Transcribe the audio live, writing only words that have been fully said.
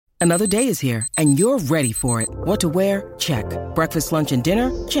Another day is here, and you're ready for it. What to wear? Check. Breakfast, lunch, and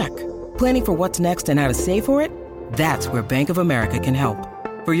dinner? Check. Planning for what's next and how to save for it? That's where Bank of America can help.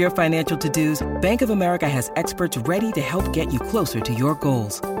 For your financial to-dos, Bank of America has experts ready to help get you closer to your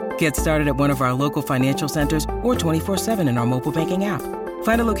goals. Get started at one of our local financial centers or 24/7 in our mobile banking app.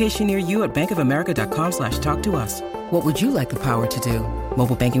 Find a location near you at bankofamerica.com/talktous. What would you like the power to do?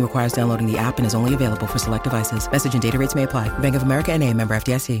 Mobile banking requires downloading the app and is only available for select devices. Message and data rates may apply. Bank of America N.A., member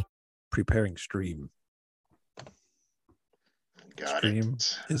FDIC. Preparing stream. Stream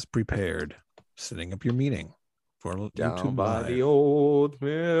is prepared. Setting up your meeting for Down YouTube by Live. the old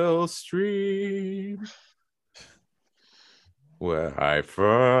mill stream where I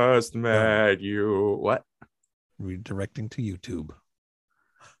first met you. What? Redirecting to YouTube.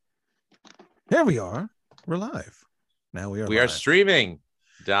 Here we are. We're live. Now we are We are streaming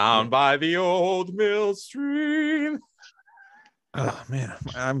down by the old mill stream. Oh man,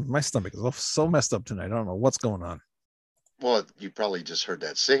 my stomach is so messed up tonight. I don't know what's going on. Well, you probably just heard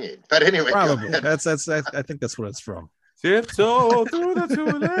that singing, but anyway, Probably that's I think that's what it's from. Tiptoe through the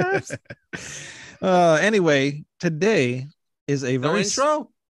tulips. Anyway, today is a No very intro.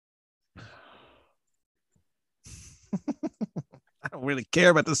 I don't really care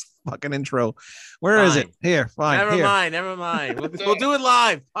about this fucking intro. Where is it? Here, fine. Never here. mind. We'll do it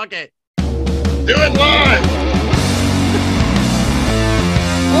live. Fuck it. do it live.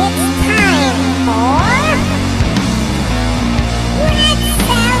 It's time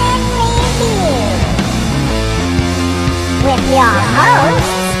for Red Salad Review with your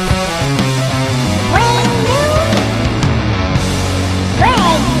hosts, Wayne Noon,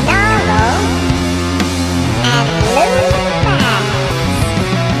 Greg Narlow, and Lou Max.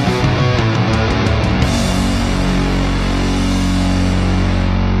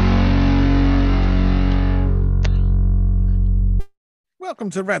 Welcome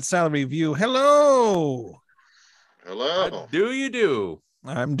to Rat Salad Review. Hello. Hello. What do you do?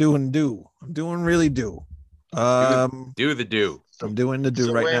 I'm doing really do. Do the do. I'm doing the do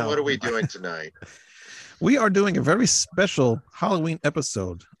So right Wayne, now. what are we doing tonight? We are doing a very special Halloween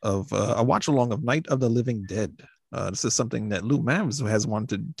episode of a watch along of Night of the Living Dead. This is something that Lou Mavs has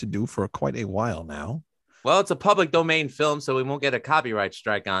wanted to do for quite a while now. Well, it's a public domain film, so we won't get a copyright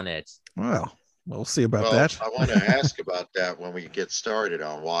strike on it. Well, we'll see about that. I want to ask about that when we get started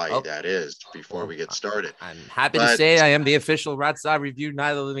on why Oh. that is before we get started. I'm happy to But- say I am the official Rat Salad Review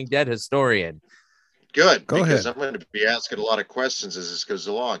Night of the Living Dead historian. Good, Go because ahead. I'm going to be asking a lot of questions as this goes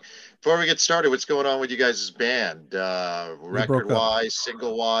along. Before we get started, what's going on with you guys' band? Record-wise,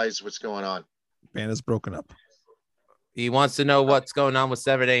 single-wise, what's going on? Band is broken up. He wants to know what's going on with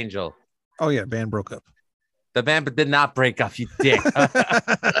Severed Angel. Oh yeah, band broke up. The band did not break up, you dick.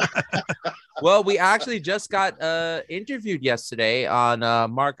 Well, we actually just got interviewed yesterday on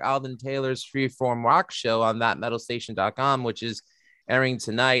Mark Alden Taylor's Freeform Rock show on thatmetalstation.com, which is airing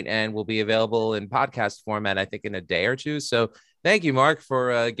tonight and will be available in podcast format, I think, in a day or two. So thank you, Mark,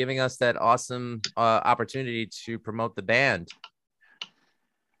 for giving us that awesome opportunity to promote the band.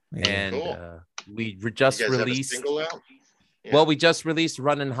 Yeah. And Cool. we You just guys have a released. single out? Yeah. Well, we just released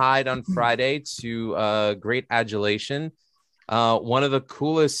Run and Hide on Friday to great adulation. One of the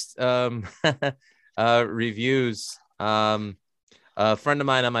coolest reviews. A friend of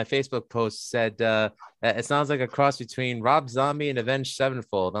mine on my Facebook post said it sounds like a cross between Rob Zombie and Avenged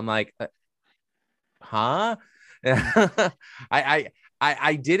Sevenfold. I'm like, huh?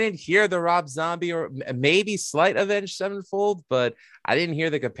 I didn't hear the Rob Zombie or maybe slight Avenged Sevenfold, but I didn't hear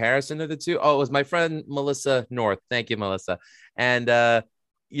the comparison of the two. Oh, it was my friend Melissa North. Thank you, Melissa. And I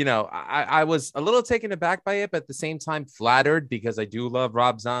was a little taken aback by it, but at the same time flattered because I do love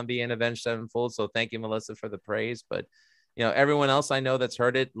Rob Zombie and Avenged Sevenfold. So thank you, Melissa, for the praise. But everyone else I know that's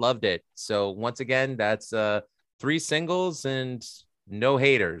heard it loved it. So once again, that's 3 singles and no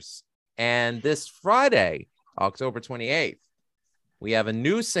haters. And this Friday, October 28th, we have a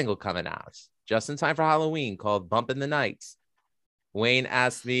new single coming out just in time for Halloween called Bump in the Night. Wayne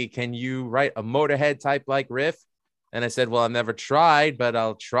asked me, can you write a Motorhead type like riff? And I said, well, I've never tried, but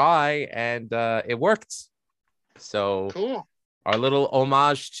I'll try. And it worked. So Cool. our little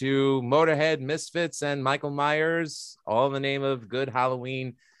homage to Motorhead, Misfits, and Michael Myers, all in the name of good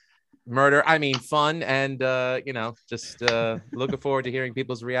Halloween fun. And, just looking forward to hearing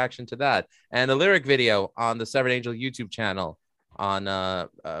people's reaction to that. And a lyric video on the Severed Angel YouTube channel on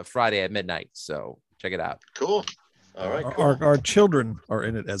Friday at midnight. So check it out. Cool. All right. Cool. Our children are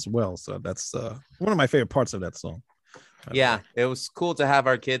in it as well. So that's one of my favorite parts of that song. Yeah, it was cool to have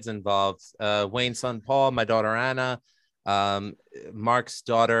our kids involved. Wayne's son, Paul, my daughter, Anna, Mark's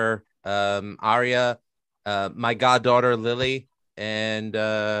daughter, Aria, my goddaughter, Lily, and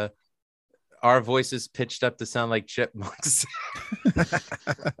our voices pitched up to sound like chipmunks.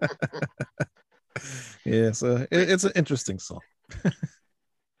 Yeah, so it's an interesting song.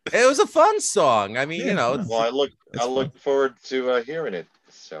 It was a fun song. I mean, Yeah, Well, I fun. look forward to hearing it.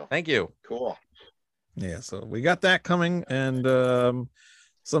 So thank you. cool. Yeah, so we got that coming, and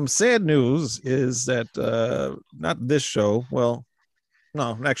some sad news is that not this show. Well,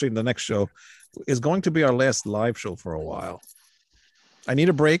 no, actually, the next show is going to be our last live show for a while. I need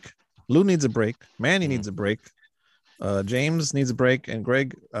a break. Lou needs a break. Manny needs a break. James needs a break, and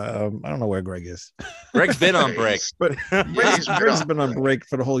Greg, I don't know where Greg is. Greg's been on break, but he's Greg's been on break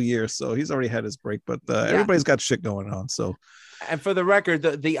for the whole year, so he's already had his break. But everybody's got shit going on. So, and for the record,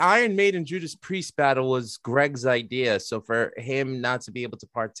 the Iron Maiden Judas Priest battle was Greg's idea. So for him not to be able to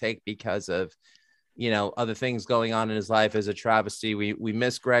partake because of, other things going on in his life is a travesty. We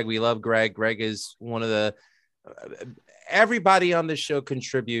miss Greg. We love Greg. Greg is one of the. Everybody on this show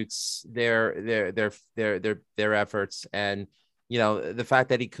contributes their efforts, and the fact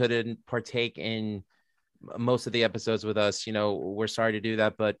that he couldn't partake in most of the episodes with us, we're sorry to do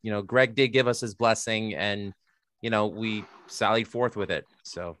that, but Greg did give us his blessing, and we sallied forth with it.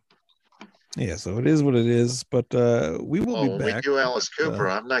 So yeah, so it is what it is, but we will be When back. we do Alice Cooper,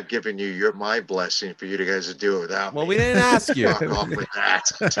 I'm not giving you my blessing for you guys to do it without well, me. we didn't ask you. Fuck off with that.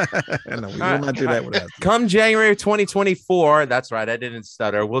 No, we will not do that without you. Come January 2024. That's right. I didn't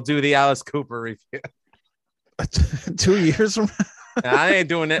stutter. We'll do the Alice Cooper review. 2 years from now. I ain't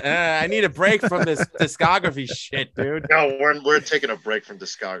doing it. I need a break from this discography shit, dude. No, we're taking a break from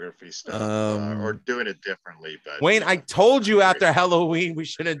discography stuff or doing it differently. But Wayne, I told you after Halloween we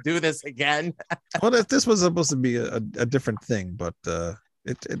shouldn't do this again. Well, this was supposed to be a different thing, but I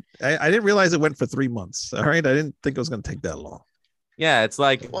didn't realize it went for 3 months. All right, I didn't think it was going to take that long. Yeah, it's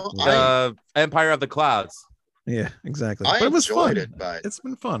like Empire of the Clouds. Yeah, exactly. I But it was fun. but It's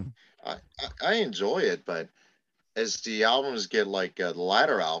been fun. I enjoy it, but as the albums get like the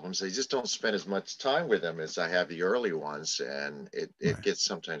latter albums, I just don't spend as much time with them as I have the early ones, and it gets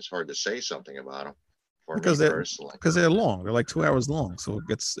sometimes hard to say something about them for me personally. Because they're long. They're like 2 hours long, so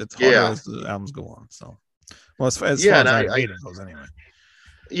it's harder as the albums go on. So, well, as far as I goes anyway.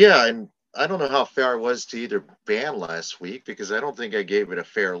 Yeah, and I don't know how fair I was to either band last week because I don't think I gave it a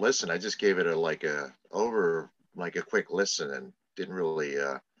fair listen. I just gave it a quick listen and didn't really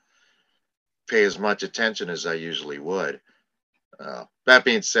pay as much attention as I usually would. That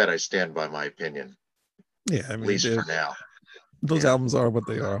being said, I stand by my opinion. Yeah, I mean, at least for now. Those albums are what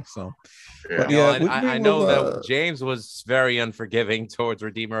they are. So, Yeah. but yeah, I know that James was very unforgiving towards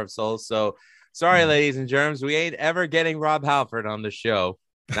Redeemer of Souls. So sorry, ladies and germs, we ain't ever getting Rob Halford on the show.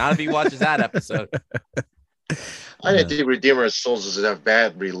 Not if he watches that episode. I didn't think Redeemer of Souls was that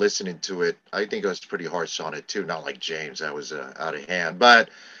bad re-listening to it. I think I was pretty harsh on it too. Not like James, that was out of hand. But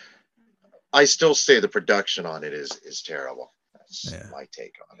I still say the production on it is terrible. That's my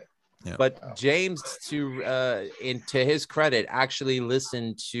take on it. Yeah. But James, to his credit, actually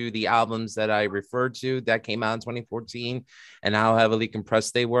listened to the albums that I referred to that came out in 2014 and how heavily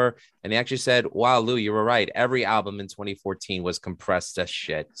compressed they were. And he actually said, wow, Lou, you were right. Every album in 2014 was compressed as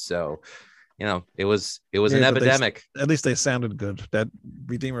shit. So, it was an epidemic. At least they sounded good. That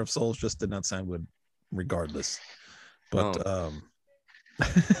Redeemer of Souls just did not sound good regardless. But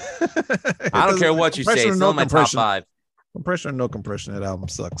I don't care what you say. It's still my top 5. Compression or no compression, that album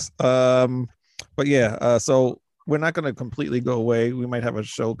sucks. But yeah, so we're not going to completely go away. We might have a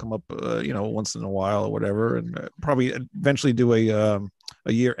show come up, once in a while or whatever, and probably eventually do a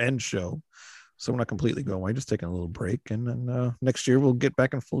year-end show. So we're not completely going away, just taking a little break, and then next year we'll get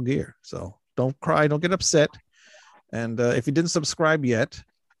back in full gear. So don't cry, don't get upset, and if you didn't subscribe yet,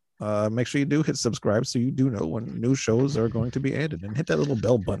 make sure you do hit subscribe so you do know when new shows are going to be added, and hit that little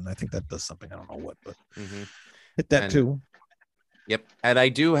bell button. I think that does something. I don't know what, but. Hit that too. Yep. And I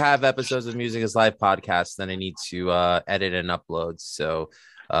do have episodes of Music is Live podcast that I need to edit and upload. So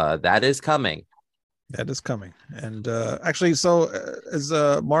that is coming. That is coming. And actually, so as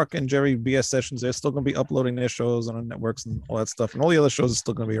Mark and Jerry BS Sessions, they're still going to be uploading their shows on our networks and all that stuff. And all the other shows are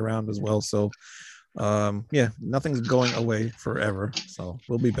still going to be around as well. So nothing's going away forever. So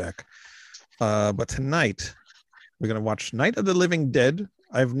we'll be back. But tonight, we're going to watch Night of the Living Dead.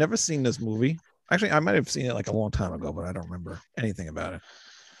 I've never seen this movie. Actually, I might have seen it like a long time ago, but I don't remember anything about it.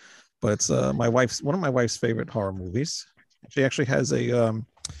 But it's one of my wife's favorite horror movies. She actually has an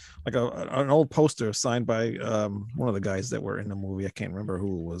old poster signed by one of the guys that were in the movie. I can't remember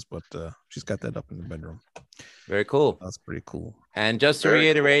who it was, but she's got that up in the bedroom. Very cool. That's pretty cool. And just to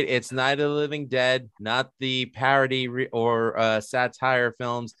reiterate, it's Night of the Living Dead, not the parody or satire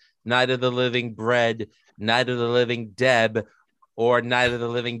films. Night of the Living Bread, Night of the Living Deb, or Night of the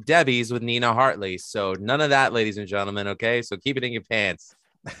Living Debbies with Nina Hartley. So none of that, ladies and gentlemen. Okay, so keep it in your pants.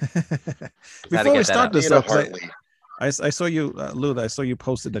 Before we start this Nina up, 'cause Hartley. I saw you, Lou. I saw you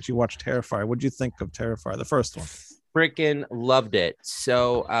posted that you watched Terrifier. What did you think of Terrifier, the first one? Freaking loved it.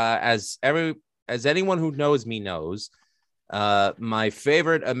 So as anyone who knows me knows, my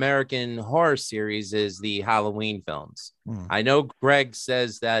favorite American horror series is the Halloween films. I know Greg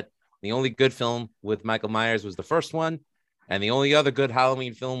says that the only good film with Michael Myers was the first one, and the only other good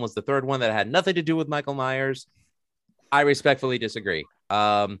Halloween film was the third one that had nothing to do with Michael Myers. I respectfully disagree.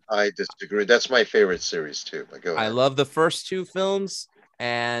 I disagree. That's my favorite series too. But go ahead. I love the first two films,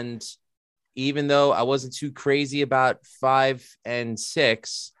 and even though I wasn't too crazy about 5 and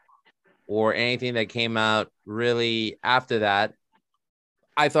 6 or anything that came out really after that,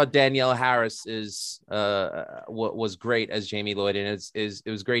 I thought Danielle Harris was great as Jamie Lloyd, and it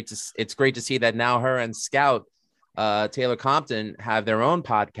was great it's great to see that now her and Scout Taylor Compton have their own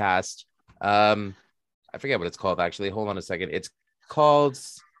podcast. I forget what it's called actually. Hold on a second. It's called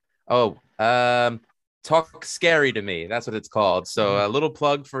Talk Scary to Me. That's what it's called. So a little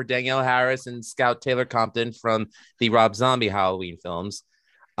plug for Danielle Harris and Scout Taylor Compton from the Rob Zombie Halloween films.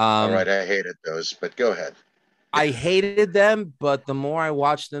 All right, I hated those, but go ahead. I hated them, but the more I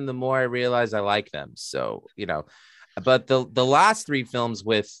watched them, the more I realized I like them. So, but the last 3 films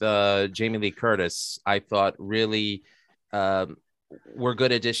with Jamie Lee Curtis, I thought really were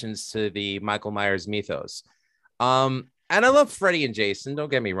good additions to the Michael Myers mythos. And I love Freddy and Jason, don't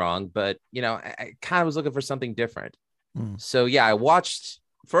get me wrong, but, I kind of was looking for something different. So, yeah, I watched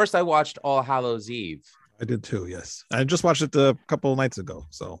All Hallows Eve. I did too, yes. I just watched it a couple of nights ago,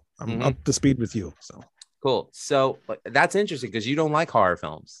 so I'm up to speed with you. So cool. So that's interesting because you don't like horror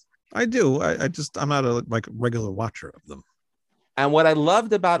films. I do. I'm not a regular watcher of them. And what I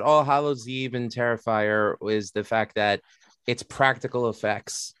loved about All Hallows Eve and Terrifier is the fact that it's practical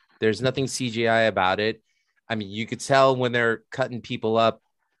effects. There's nothing CGI about it. I mean, you could tell when they're cutting people up.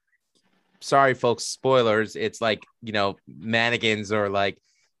 Sorry, folks, spoilers. It's like, mannequins or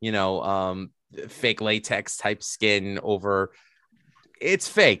fake latex type skin over. It's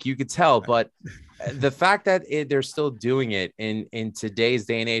fake. You could tell, but the fact that they're still doing it in today's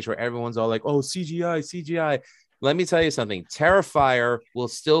day and age where everyone's all like, oh, CGI. Let me tell you something. Terrifier will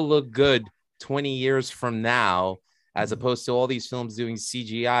still look good 20 years from now, as opposed to all these films doing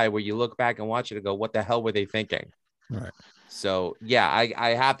CGI where you look back and watch it and go, what the hell were they thinking? Right. So, yeah, I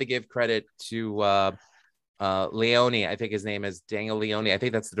have to give credit to Leone. I think his name is Daniel Leone. I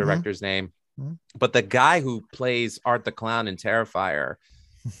think that's the director's name. But the guy who plays Art the Clown in Terrifier,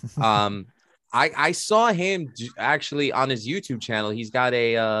 I saw him actually on his YouTube channel. He's got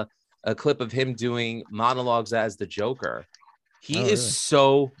a clip of him doing monologues as the Joker. He is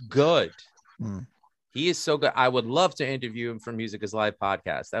so good. He is so good. I would love to interview him for Music is Live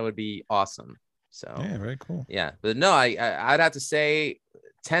podcast. That would be awesome. So yeah, very cool. Yeah, but no, I'd have to say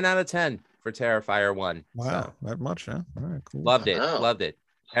 10 out of 10 for Terrifier 1. Wow, so, that much, huh? All right, cool. Loved it.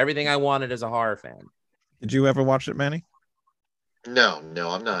 Everything I wanted as a horror fan. Did you ever watch it, Manny? No,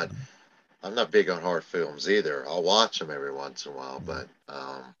 I'm not. I'm not big on horror films either. I'll watch them every once in a while, but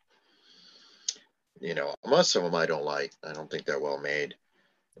most of them I don't like. I don't think they're well made.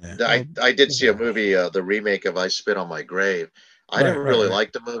 Yeah. I did see a movie, the remake of I Spit on My Grave. I didn't really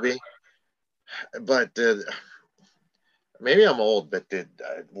like the movie, but maybe I'm old, but the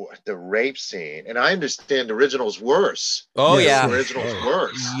rape scene, and I understand the original's worse. Oh yeah, the original's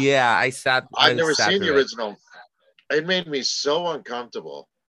worse. Yeah, I've never seen the original. It made me so uncomfortable.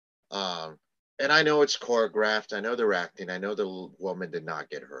 And I know it's choreographed. I know they're acting. I know the woman did not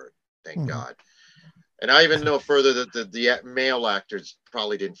get hurt. Thank God. And I even know further that the male actors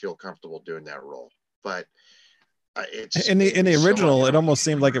probably didn't feel comfortable doing that role. But it's in the original, it almost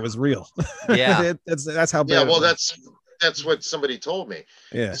seemed like it was real. Yeah, that's how bad. Yeah, well, that's what somebody told me.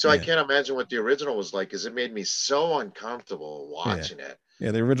 Yeah. So I can't imagine what the original was like, because it made me so uncomfortable watching it.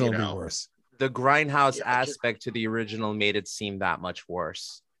 Yeah, the original would be worse. The grindhouse aspect to the original made it seem that much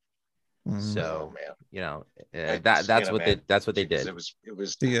worse. So that's what they did. It was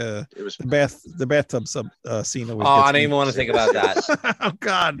the bathtub scene. I don't even want to think about that. Oh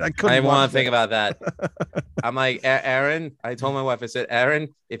God, I didn't want to think about that. I'm like, Aaron. I told my wife, I said, Aaron,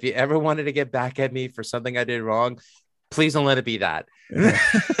 if you ever wanted to get back at me for something I did wrong, please don't let it be that.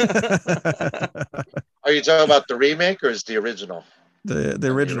 Are you talking about the remake or is the original? The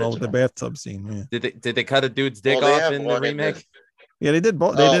original, the bathtub scene. Yeah. Did they cut a dude's dick off in the remake? Yeah, they did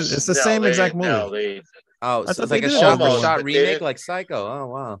both. They did. It's the same exact movie. So it's like a shot remake, like Psycho. Oh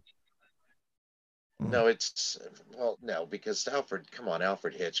wow. No, no, because Alfred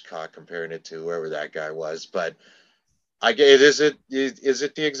Hitchcock, comparing it to whoever that guy was, but I get it. Is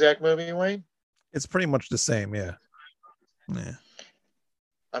it the exact movie, Wayne? It's pretty much the same. Yeah. Yeah.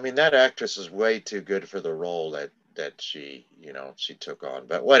 I mean, that actress is way too good for the role that she took on.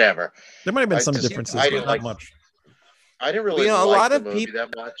 But whatever. There might have been some I differences, but didn't not much. I didn't really You know, a like lot the of movie people.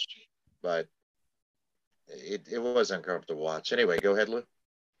 that much, but it was uncomfortable to watch. Anyway, go ahead, Lou.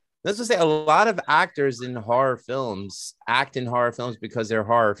 Let's just say a lot of actors in horror films act in horror films because they're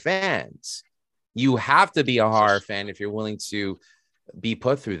horror fans. You have to be a horror fan if you're willing to be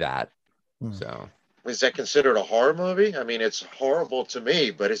put through that. So Is that considered a horror movie? I mean, it's horrible to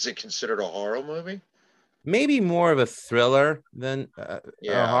me, but is it considered a horror movie? maybe more of a thriller than a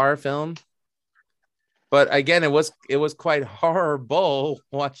Yeah. horror film. But again, it was quite horrible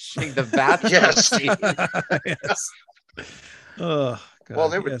watching the bathroom Yes. scene. Yes. Oh, God. Well,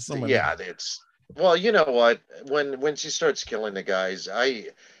 there Yeah, was, so many. yeah, it's well, you know what? When she starts killing the guys, I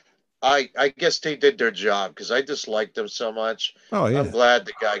guess they did their job because I disliked them so much. Oh, yeah. I'm glad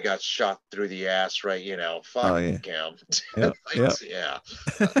the guy got shot through the ass, right? Fuck Oh, yeah. him. Yep, yep. Yeah.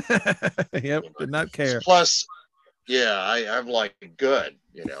 Yep. Did not care. Plus, yeah, I'm like, good,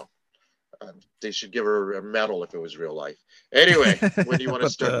 they should give her a medal if it was real life. Anyway, when do you want to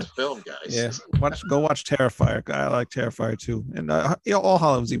But, start the film, guys? Yeah, go watch Terrifier. I like Terrifier too, and All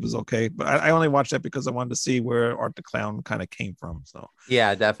Hallows Eve was okay, but I only watched that because I wanted to see where Art the Clown kind of came from. So,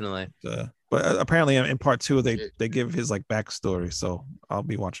 Yeah, definitely. but apparently in part 2 they give his like backstory, so I'll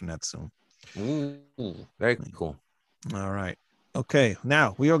be watching that soon. Ooh, very cool. All right, okay.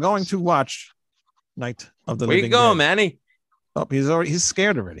 Now we are going to watch Night of the Where Living you going, Dead. Manny? Oh, he's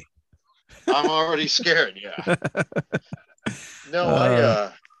scared already. I'm already scared. Yeah. No,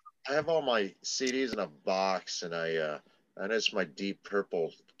 I have all my CDs in a box, and I noticed my Deep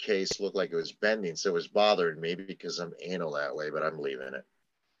Purple case looked like it was bending, so it was bothering me because I'm anal that way. But I'm leaving it.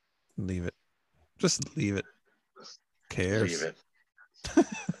 Leave it. Just leave it. Cares. Leave it.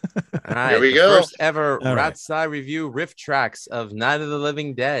 All right, Here we the go. First ever All right. Ratsai review riff tracks of Night of the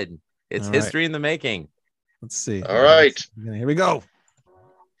Living Dead. It's All right. history in the making. Let's see. All right. Here we go.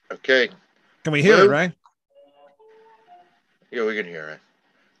 Okay. Can we hear Lou? it, right? Yeah, we can hear it.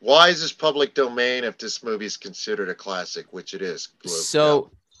 Why is this public domain if this movie is considered a classic, which it is? Lou?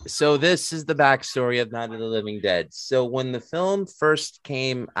 So this is the backstory of Night of the Living Dead. So when the film first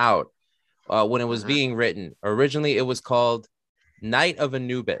came out, when it was being written, originally it was called Night of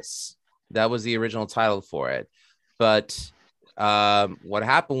Anubis. That was the original title for it. But what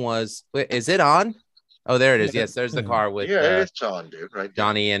happened was, wait, is it on? Oh, there it is. Yes, there's the car with Yeah, it's on, dude. Right. there.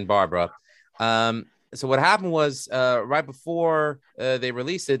 Johnny and Barbara. So what happened was right before they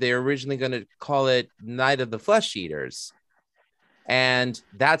released it, they were originally going to call it Night of the Flesh Eaters. And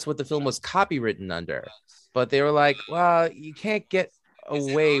that's what the film was copywritten under. But they were like, well, you can't get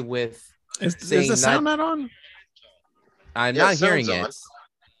away with Is saying the sound not on? I'm Yeah, not hearing sound's on. it.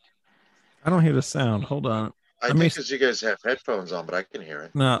 I don't hear the sound. Hold on. I Let think me- because you guys have headphones on, but I can hear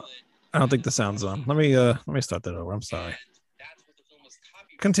it. No, I don't think the sound's on. Let me start that over. I'm sorry.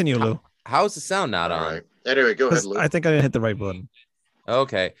 Continue, Lou. How is the sound not All on? right. Anyway, go ahead, 'Cause Lou. I think I didn't hit the right button.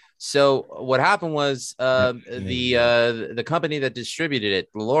 Okay. So what happened was the company that distributed it,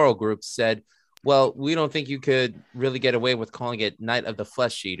 the Laurel Group, said, well, we don't think you could really get away with calling it Night of the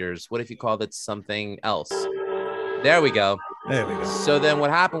Flesh Eaters. What if you called it something else? There we go. There we go. So then what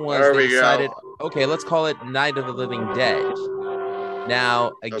happened was There they we go. decided, okay, let's call it Night of the Living Dead.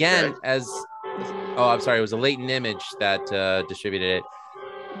 Now, again, Okay. I'm sorry, it was a Latent Image that distributed it.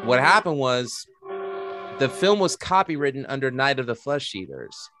 What happened was the film was copywritten under Night of the Flesh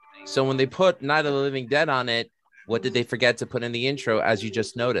Eaters. So when they put Night of the Living Dead on it, what did they forget to put in the intro, as you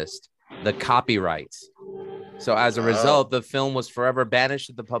just noticed? The copyright. So as a result, the film was forever banished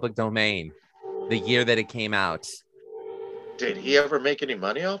to the public domain the year that it came out. Did he ever make any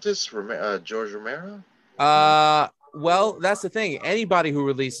money off this, George Romero? Well, that's the thing. Anybody who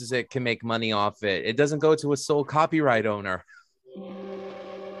releases it can make money off it. It doesn't go to a sole copyright owner.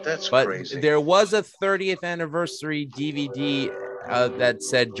 That's But crazy. there was a 30th anniversary DVD that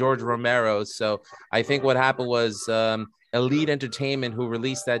said George Romero. So I think what happened was Elite Entertainment, who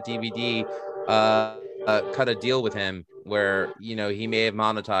released that DVD, cut a deal with him where, he may have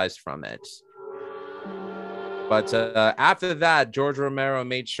monetized from it. But after that, George Romero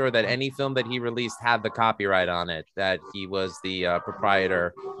made sure that any film that he released had the copyright on it, that he was the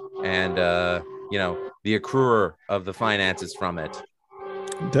proprietor and, the accruer of the finances from it.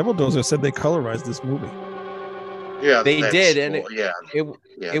 Devil Dozer said they colorized this movie. Yeah, They that's did, and cool.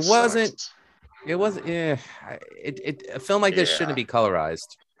 Yeah, it wasn't. sucks. It wasn't. A film like this Yeah. shouldn't be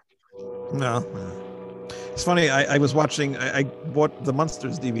colorized. No. It's funny. I was watching. I bought the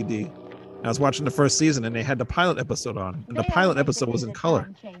Monsters DVD, I was watching the first season, and they had the pilot episode on, and the pilot episode was in color.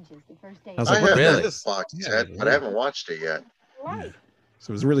 I was I like, what have the Really? hell that is this? Fox Yeah, set, but I haven't watched it yet. Yeah.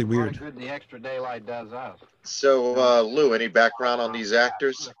 So it was really What weird. good the extra daylight does us. So, Lou, any background on these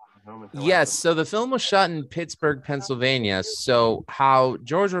actors? Yes. So the film was shot in Pittsburgh, Pennsylvania. So how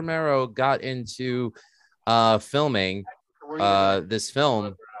George Romero got into filming this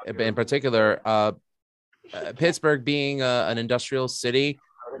film in particular, Pittsburgh being an industrial city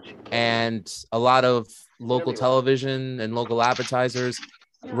and a lot of local television and local advertisers,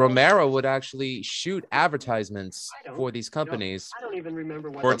 Romero would actually shoot advertisements for these companies I don't even remember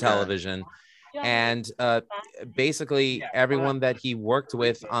what for Okay. television. And basically everyone that he worked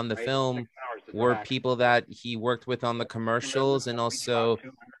with on the film were people that he worked with on the commercials, and also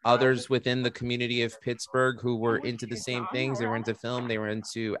others within the community of Pittsburgh who were into the same things. They were into film, they were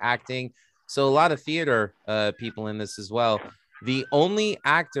into acting. So a lot of theater people in this as well. The only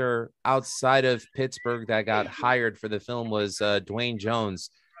actor outside of Pittsburgh that got hired for the film was Dwayne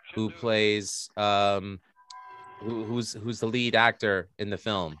Jones, who plays who's the lead actor in the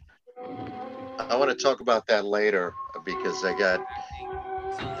film. I want to talk about that later because I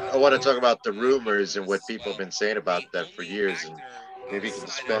want to talk about the rumors and what people have been saying about that for years, and maybe you can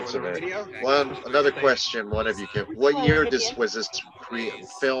dispense of it. Another question, one of you can. What year was this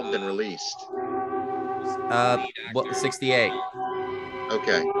filmed and released? 68.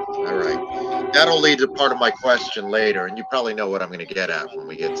 Okay, all right. That'll lead to part of my question later, and you probably know what I'm going to get at when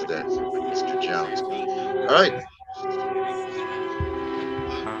we get to that, Mr. Jones. All right.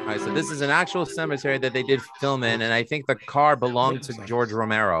 All right, so this is an actual cemetery that they did film in, and I think the car belonged to George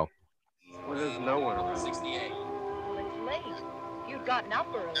Romero. Well, there's no one around.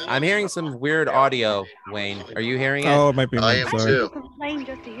 I'm hearing some weird audio, Wayne. Are you hearing it? Oh, it might be I me. am Sorry. too. Complain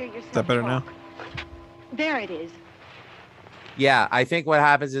just to hear yourself Is that better now? talk. There it is. Yeah, I think what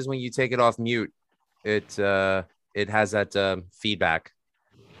happens is when you take it off mute, it has that feedback.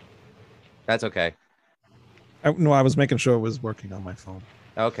 That's okay. No, I was making sure it was working on my phone.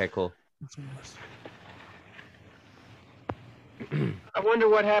 Okay, cool. I wonder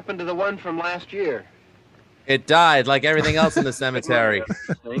what happened to the one from last year. It died like everything else in the cemetery.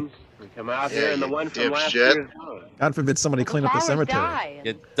 Things. We come out Yeah, here and the you one from last dipshit. year is gone. God forbid somebody clean up the cemetery.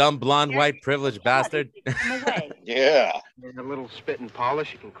 You dumb blonde white privileged bastard. Yeah. And a little spit and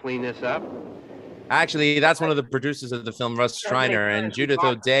polish. You can clean this up. Actually, that's one of the producers of the film, Russ Schreiner, and Judith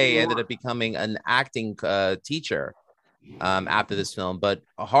O'Dea ended up becoming an acting teacher after this film. But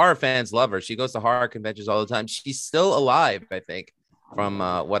horror fans love her. She goes to horror conventions all the time. She's still alive, I think, from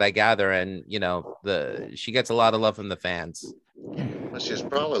what I gather, and she gets a lot of love from the fans. Well, she's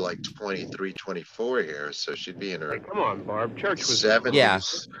probably like 23, 24 here, so she'd be in her Hey, come on, Barb. Church was 70s. Yeah.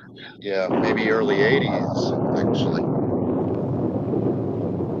 Yeah, maybe early 80s, actually.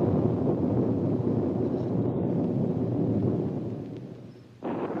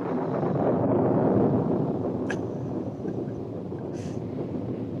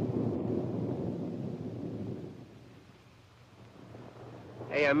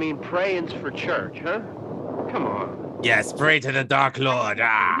 Hey, I mean, praying's for church, huh? Come on. Yes, pray to the Dark Lord.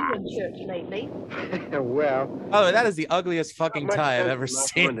 Ah. In church lately. Well, Oh, that is the ugliest fucking Not much tie I've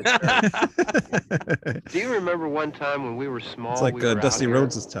sense ever in not seen. going to do you remember one time when we were small? It's like we were out Dusty here?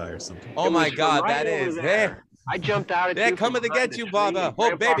 Rhodes' tie or something. Oh It my was from God, right that over is. Hey, there. I jumped out at They're you from coming to behind get the you, tree, Baba. and Oh,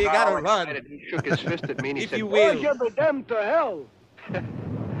 Grandpa baby, you got gotta all run. excited. He shook his fist at me and he If said, you "Boys, will." you're condemned to hell."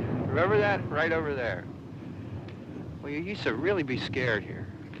 Remember that? Right over there. Well, you used to really be scared here.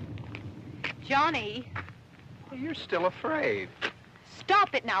 Johnny, Well, you're still afraid.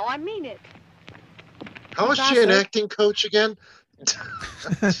 stop it now. I mean it. How is she an acting coach again?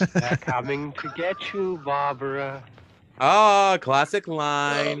 They're coming to get you, Barbara. Oh, classic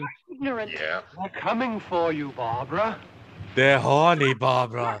line. Ignorant. Yeah. They're coming for you, Barbara. They're horny, You're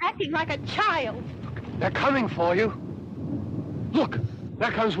Barbara. acting like a child. They're coming for you. Look,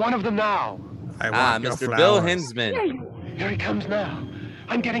 there comes one of them now. I Ah, want your Mr. Bill flowers. Hinsman. Here he comes now.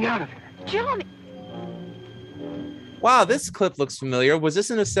 I'm getting out of here. Johnny. Wow, this clip looks familiar. Was this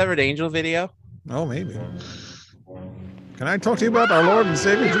in a Severed Angel video? Oh, maybe. Can I talk to you about our Lord and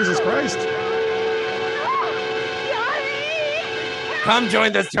Savior Jesus Christ? Come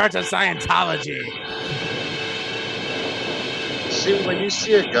join the Church of Scientology. See, when you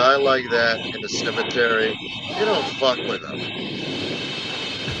see a guy like that in the cemetery, you don't fuck with him.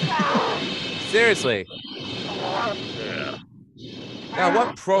 Seriously. Yeah. God,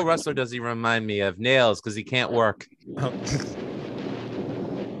 what pro wrestler does he remind me of? Nails, because he can't work. Oh.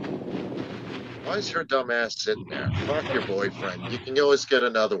 Why is her dumb ass sitting there? Fuck your boyfriend. You can always get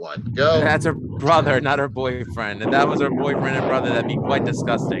another one. Go. That's her brother, not her boyfriend. If that was her boyfriend and brother, that'd be quite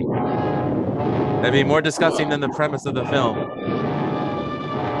disgusting. That'd be more disgusting than the premise of the film.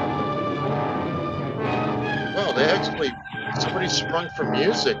 Well, they actually somebody sprung for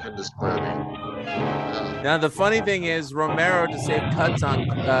music in this movie. Now the funny thing is, Romero, to save cuts on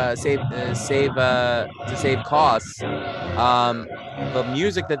to save costs, the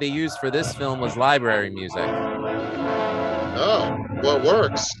music that they used for this film was library music. Oh, well, it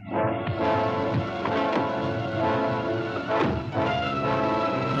works.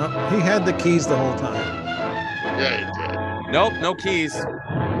 No, he had the keys the whole time. Yeah, he did. Nope, no keys. That's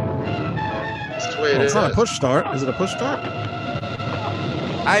the way it Well, it's is. not a push start. Is it a push start?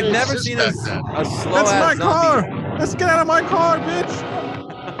 I've It's never just seen back a then. slow That's my ass zombie. car. Let's get out of my car, bitch.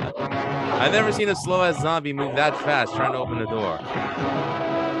 I've never seen a slow ass zombie move that fast trying to open the door.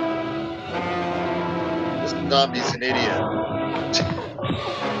 This zombie's an idiot.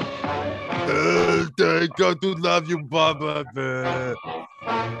 I got to love you, Baba.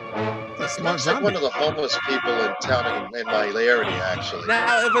 That's He my looks like zombie. one of the homeless people in town in my area, actually.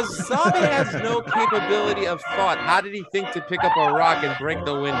 Now, if a zombie has no capability of thought, how did he think to pick up a rock and break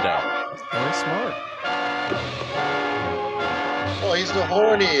the window? Very smart. Oh, he's a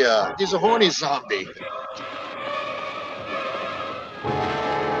horny zombie.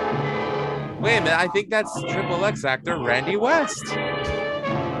 Wait a minute, I think that's Triple X actor Randy West.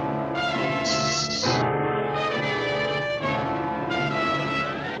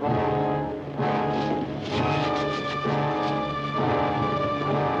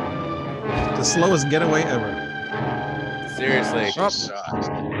 The slowest getaway ever. Seriously. She sucks.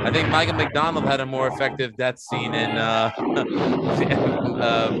 I think Michael McDonald had a more effective death scene in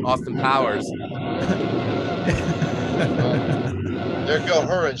Austin Powers. There go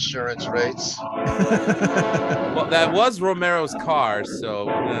her insurance rates. Well, that was Romero's car, so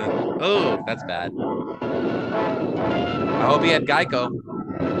oh, that's bad. I hope he had Geico.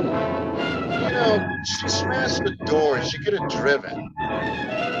 You know, she smashed the door. She could have driven.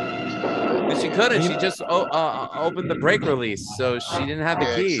 But she couldn't. She just opened the brake release, so she didn't have the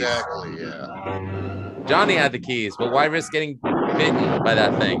Yeah, keys. exactly, yeah. Johnny had the keys, but why risk getting bitten by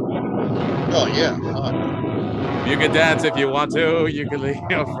that thing? Oh, yeah. Fuck. You can dance if you want to. You can leave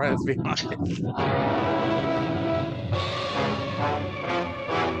your friends behind.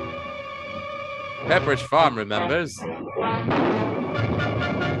 Pepperidge Farm remembers.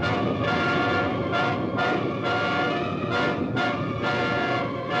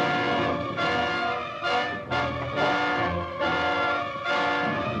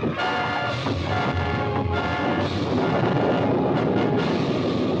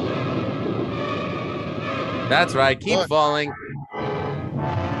 That's right. Keep Look. falling.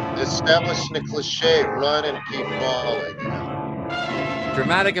 Establishing the cliche, run and keep falling.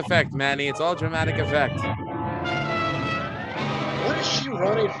 Dramatic effect, Manny. It's all dramatic effect. What is she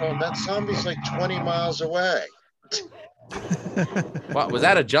running from? That zombie's like 20 miles away. What was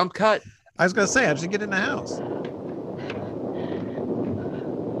that? A jump cut? I was gonna say, how'd you get in the house?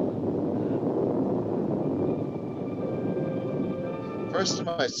 First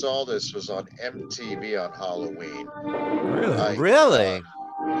time I saw this was on MTV on Halloween. Really? Really?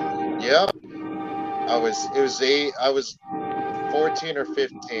 Yep. I was 14 or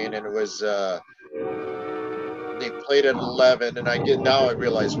 15 and it was they played at 11 and now I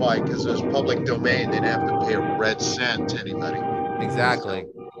realize why, because it was public domain. They didn't have to pay a red cent to anybody. Exactly.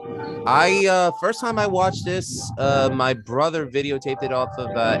 First time I watched this, my brother videotaped it off of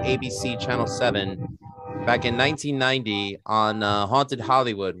ABC Channel 7 back in 1990 on Haunted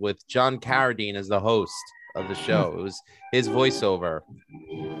Hollywood with John Carradine as the host of the show. It was his voiceover.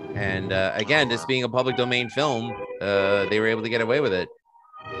 And again, this being a public domain film, they were able to get away with it.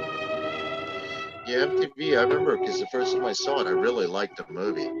 Yeah, MTV, I remember because the first time I saw it, I really liked the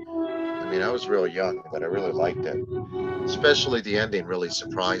movie. I mean, I was real young, but I really liked it. Especially the ending really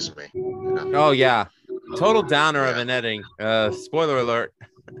surprised me. You know? Oh, yeah. Total downer of Yeah. an ending. Spoiler alert.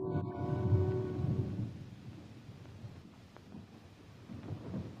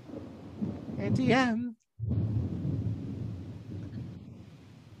 ATM.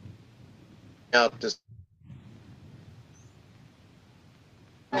 Out this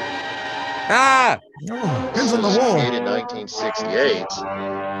Ah! Oh, hands on the wall. in 1968,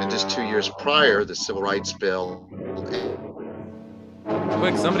 and just 2 years prior, the Civil Rights Bill.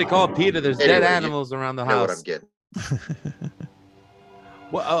 Quick, somebody call Peter. There's Anyway, dead you animals around the You know what house. I'm getting.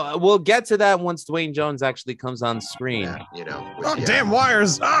 Well, we'll get to that once Dwayne Jones actually comes on screen. Yeah, you know. with Oh, the- damn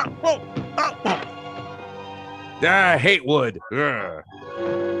wires. Ah, whoa. Ah, whoa. I hate wood. Ugh.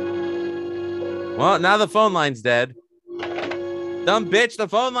 Well, now the phone line's dead. Dumb bitch, the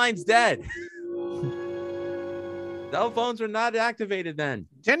phone line's dead. Cell phones were not activated then.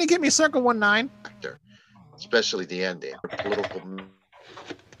 Jenny, give me circle 19. especially the ending. Political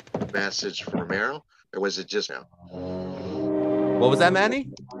message from Romero, or was it just now? What was that, Manny?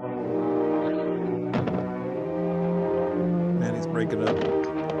 Manny's breaking up.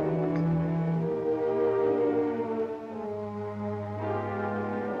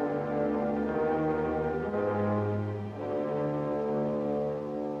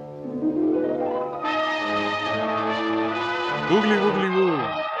 Woogly woogly woo.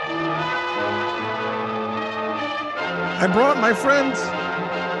 I brought my friends.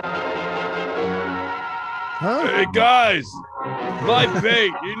 Huh? Hey guys, live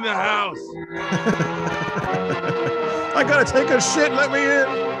bait in the house. I gotta take a shit. Let me in.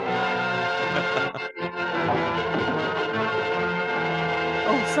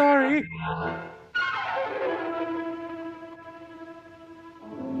 Oh, sorry.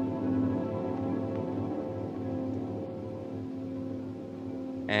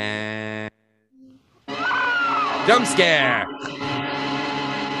 And jump scare.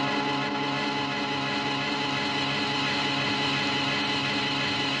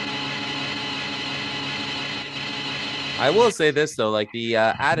 I will say this though, like the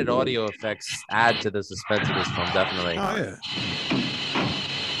added audio effects add to the suspense of this film, definitely. Oh yeah.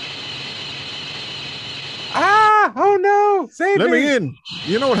 Ah! Oh no! Save Let me in.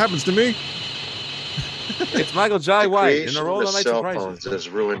 You know what happens to me? It's Michael Jai White in Creation a role of of Night cell Surprises. phones has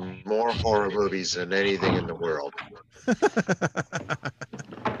ruined more horror movies than anything in the world.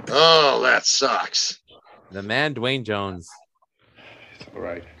 Oh, that sucks. The man, Dwayne Jones. All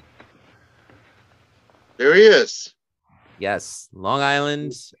right. There he is. Yes, Long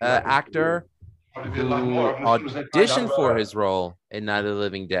Island actor who auditioned for his role in Night of the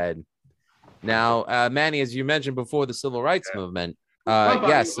Living Dead. Now, Manny, as you mentioned before, the civil rights movement.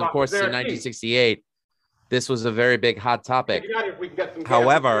 Yes, of course, in 1968, this was a very big hot topic.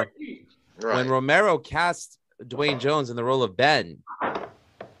 However, when Romero cast Dwayne Jones in the role of Ben,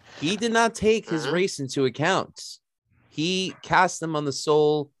 he did not take his race into account. He cast him on the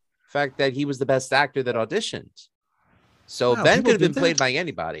sole fact that he was the best actor that auditioned. So Wow, Ben could have been did played that? by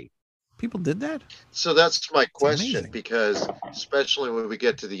anybody. People did that? So that's my question, amazing. because especially when we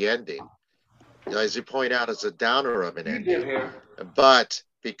get to the ending, as you point out, it's a downer of an ending. But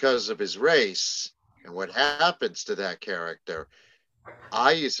because of his race and what happens to that character,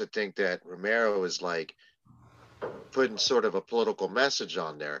 I used to think that Romero is like putting sort of a political message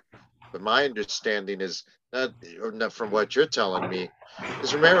on there. But my understanding is not from what you're telling me,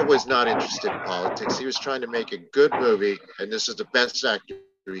 is Romero was not interested in politics. He was trying to make a good movie, and this is the best actor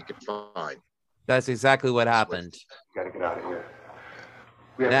he could find. That's exactly what happened. Gotta get out of here.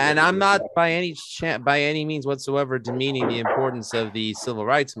 And I'm not by any means whatsoever demeaning the importance of the civil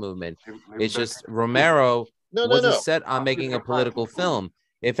rights movement. It's just Romero wasn't set on making a political film.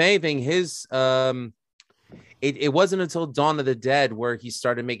 If anything, his it wasn't until Dawn of the Dead where he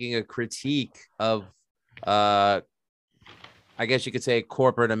started making a critique of I guess you could say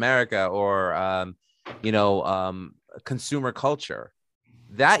corporate America or consumer culture.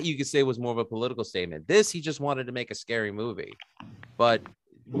 That you could say was more of a political statement. This, he just wanted to make a scary movie. But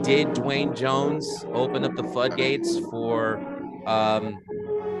did Dwayne Jones open up the floodgates for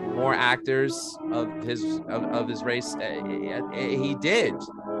more actors of his race? He did,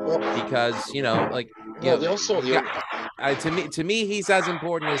 because to me he's as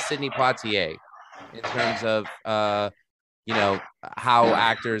important as Sidney Poitier in terms of how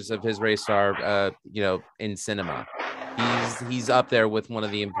actors of his race are in cinema. He's up there with one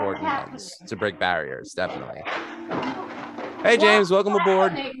of the important ones to break barriers, definitely. Hey James, welcome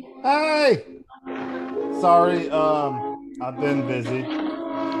aboard. Hey, sorry, I've been busy.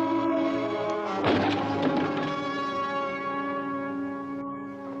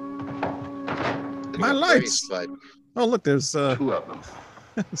 My lights. Oh, look, there's Two of them.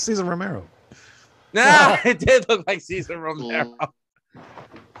 Cesar Romero. Nah, it did look like Cesar Romero.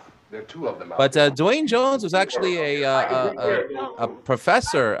 There are two of them. But Dwayne Jones was actually a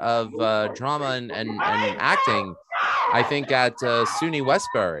professor of drama and acting, I think, at SUNY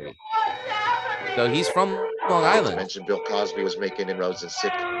Westbury. So he's from Long Island. Mentioned Bill Cosby was making inroads in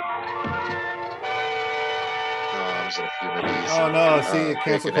sitcoms and a few movies. Oh no, see,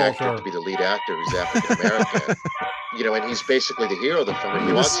 cancel an actor culture. to be the lead actor who's African American. And he's basically the hero of the film. And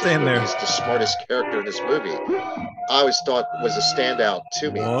You just stand there. He's the smartest character in this movie. I always thought was a standout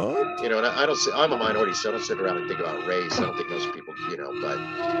to me. What? And I don't. I'm a minority, so I don't sit around and think about race. I don't think most people, But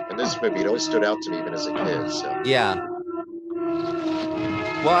in this movie, it always stood out to me, even as a kid. So Yeah.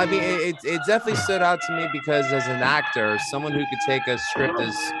 Well, I mean, it definitely stood out to me because as an actor, someone who could take a script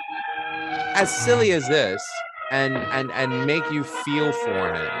as silly as this and make you feel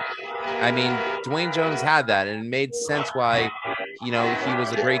for him I mean, Dwayne Jones had that, and it made sense why, he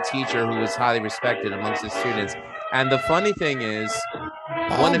was a great teacher who was highly respected amongst his students. And the funny thing is,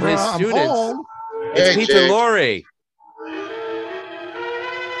 one of his students, it's Peter Jake. Lorre.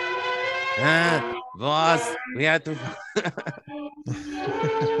 Boss, we have to.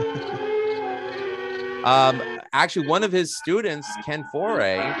 Actually, one of his students, Ken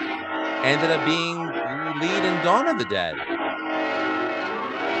Foray, ended up being lead in Dawn of the Dead.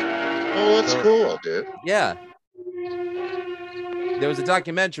 Oh, that's cool, dude. Yeah. There was a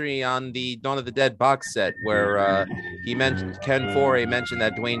documentary on the Dawn of the Dead box set where Ken Foray mentioned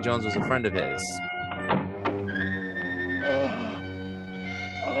that Dwayne Jones was a friend of his.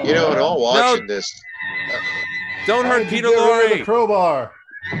 You know, and all watching this. Don't hurt Peter Get rid of Lorre. the crowbar.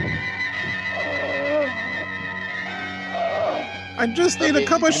 I just need a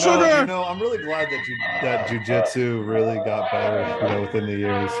cup of sugar. I'm really glad that jiu-jitsu really got better, within the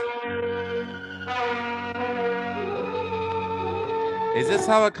years. Is this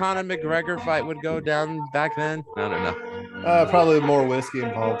how a Conor McGregor fight would go down back then? I don't know. Probably more whiskey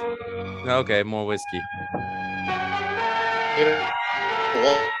involved. Okay, more whiskey. You know,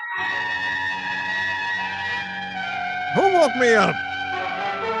 well, Who woke me up?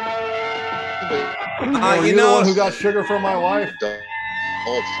 You're the one who got sugar from my wife. The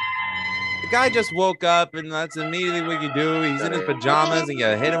guy just woke up, and that's immediately what you do. He's in his pajamas, and you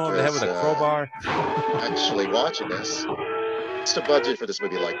hit him over the head with a crowbar. Actually watching this. What's the budget for this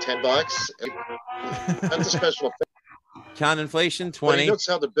movie? Like $10? That's a special effect. Count inflation, But 20. he knows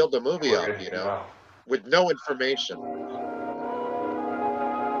how to build a movie up, with no information.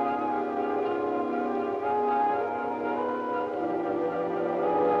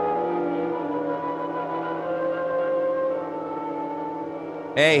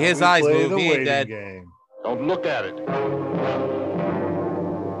 Hey, his eyes move. He ain't dead. Don't look at it.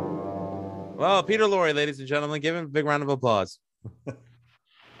 Well, Peter Lorre, ladies and gentlemen, give him a big round of applause.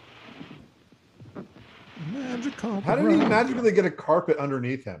 How did he magically get a carpet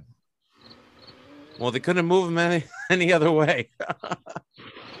underneath him? Well, they couldn't move him any other way.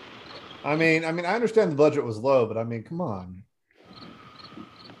 I mean, I understand the budget was low, but I mean, come on.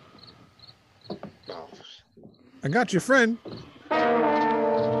 I got your friend.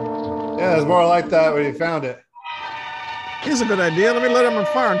 Yeah, it's more like that when you found it. Here's a good idea. Let me let him on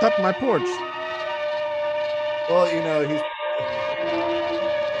fire on top of my porch. Well, he's.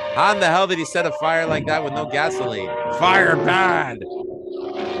 How in the hell did he set a fire like that with no gasoline? Fire bad.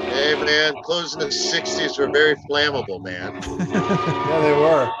 Hey, man, clothes in the 60s were very flammable, man. Yeah, they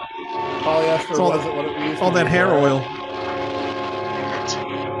were. Polyester wasn't what it used all to that be. hair oil.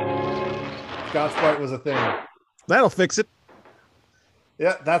 Scotch Brite was a thing. That'll fix it.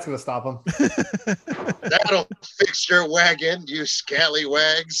 Yeah, that's going to stop him. That'll fix your wagon, you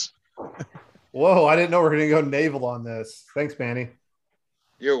scallywags. Whoa, I didn't know we were going to go naval on this. Thanks, Manny.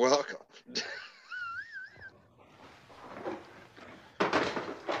 You're welcome.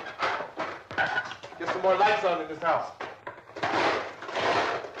 Get some more lights on in this house.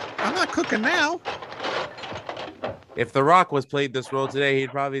 I'm not cooking now. If The Rock was played this role today,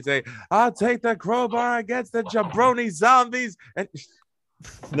 he'd probably say, I'll take the crowbar against the jabroni zombies. And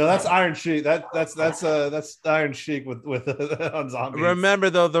no, that's Iron Sheik. That's Iron Sheik with on zombies. Remember,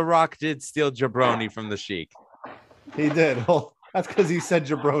 though, The Rock did steal jabroni from the Sheik. He did. Well, that's because he said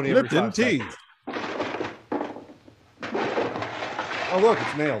jabroni every 5 seconds. Oh, look,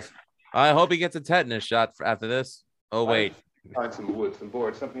 it's nails. I hope he gets a tetanus shot after this. Oh, wait. Find some wood, some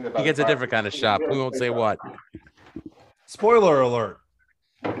board, something about. He gets a different kind of shot. We won't say what. Spoiler alert.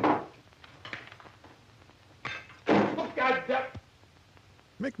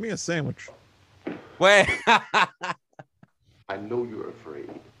 Make me a sandwich. Wait. I know you're afraid.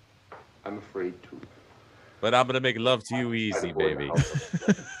 I'm afraid too. But I'm going to make love to you easy, baby.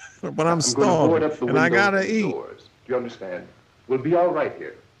 But I'm starving, and I got to eat. Doors. Do you understand? We'll be all right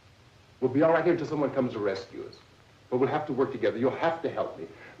here. We'll be all right here until someone comes to rescue us. But we'll have to work together. You'll have to help me.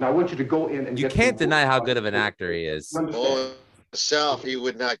 Now, I want you to go in and you get can't deny how good of an actor he is. Oh, South, he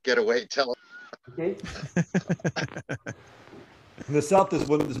would not get away. Tell him. Okay. In the South, this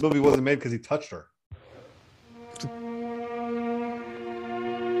movie wasn't made because he touched her.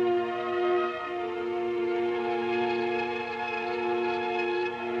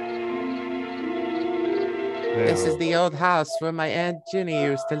 This is the old house where my Aunt Ginny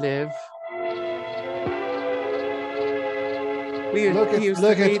used to live.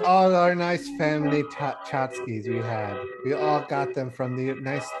 Look at all our nice family tchotchkes we had. We all got them from the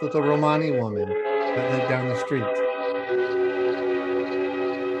nice little Romani woman that lived down the street.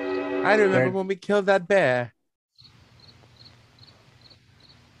 I remember when we killed that bear.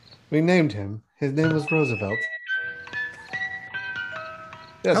 We named him. His name was Roosevelt.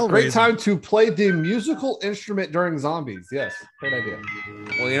 Yes, great Hellraiser. time to play the musical instrument during zombies. Yes, great idea.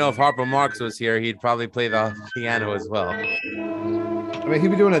 Well, you know, if Harper Marx was here, he'd probably play the piano as well. I mean,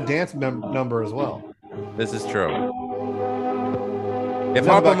 he'd be doing a dance number as well. This is true. If Enough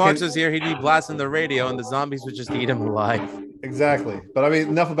Harper about Marx Ken- was here, he'd be blasting the radio, and the zombies would just eat him alive. Exactly. But I mean,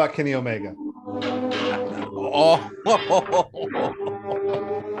 enough about Kenny Omega. Oh.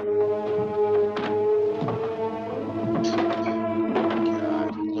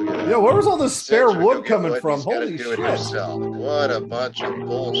 God, look at that. Yo, where was all this spare Cedric wood will get coming wood, from? he's gotta Holy do shit. it himself. What a bunch of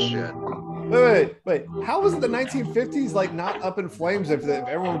bullshit. Wait. How was the 1950s like not up in flames if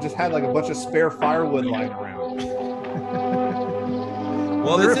everyone just had like a bunch of spare firewood lying around?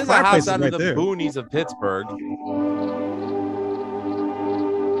 Well, There this are is a house fireplaces out right of the there. boonies of Pittsburgh.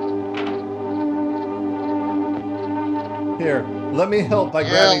 Here, let me help by Yeah,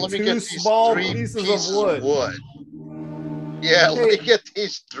 grabbing let me two get these small 3 pieces of wood. Yeah, let me Hey. get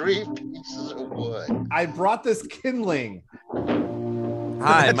these 3 pieces of wood. I brought this kindling.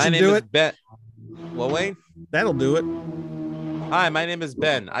 Hi, That my should name do is it. Ben. Well, Wayne. That'll do it. Hi, my name is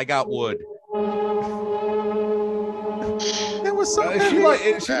Ben. I got wood. That was so Is she heavy.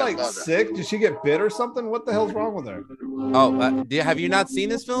 like sick? Did she get bit or something? What the hell's wrong with her? Oh, have you not seen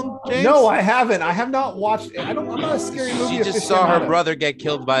this film, James? No, I haven't. I have not watched it. I'm not a scary movie. She just saw her aficionado. brother get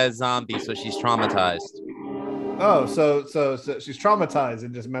killed by a zombie, so she's traumatized. Oh, so she's traumatized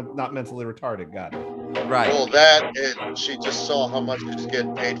and just not mentally retarded. Got it. Right. Well, that and she just saw how much she's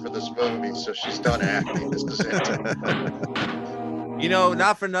getting paid for this movie, so she's done acting. This is it. You know,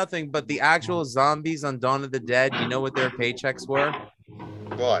 not for nothing, but the actual zombies on Dawn of the Dead, you know what their paychecks were?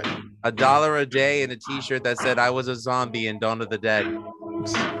 What? $1 a day and a T-shirt that said "I was a zombie" in Dawn of the Dead.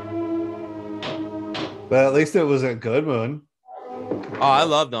 But at least it was a good one. Oh, I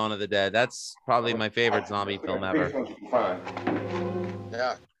love Dawn of the Dead. That's probably my favorite zombie film ever. Fine.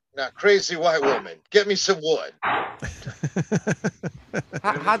 Now, crazy white woman, get me some wood.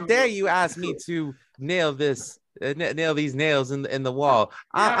 How dare you ask me to nail this? Nail these nails in the wall.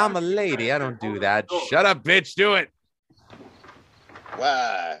 I'm a lady. I don't do that. Shut up, bitch. Do it.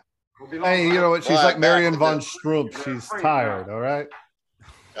 Why? Hey, you know what? She's Well, like Marion back von to Strumpf. She's tired. All right.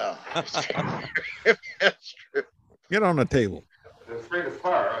 Oh. That's true. Get on the table. The straight as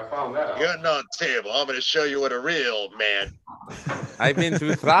fire. I found that out. Getting on table. I'm going to show you what a real man. I've been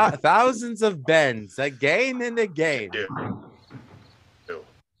through thousands of bends again and again. do.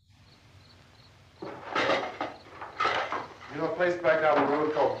 You know a place back down the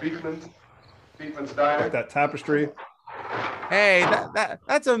road called Beekman's? Beekman's Diner? Like that tapestry. Hey,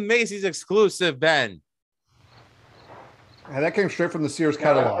 that's a Macy's exclusive, Ben. And that came straight from the Sears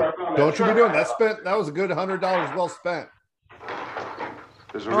catalog. Don't you be doing that? That was a good $100 well spent.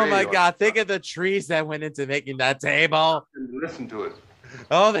 There's a Oh my radio. God! Think of the trees that went into making that table. Listen to it.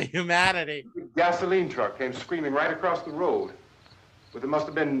 Oh, the humanity. A gasoline truck came screaming right across the road. But there must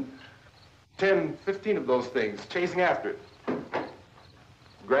have been 10, 15 of those things chasing after it.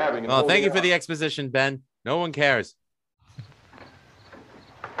 Grabbing and Oh, thank holding you for it the exposition, Ben. No one cares.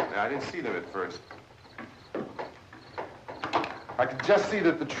 up. Now, I didn't see them at first. I could just see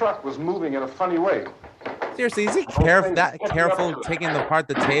that the truck was moving in a funny way. Seriously, is he careful taking apart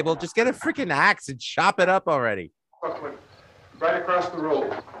the table? Just get a freaking axe and chop it up already. Truck went right across the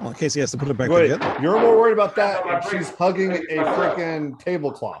road. Well, in case he has to put it back Wait, together. you're more worried about that if she's hugging a freaking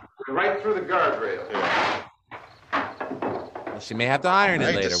tablecloth. Right through the guardrail. She may have to iron I it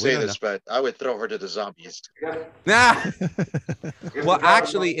hate later. to We say don't this, but I would throw her to the zombies. know. Well,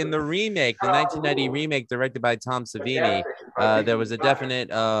 actually, in the remake, the 1990 remake directed by Tom Savini, there was a definite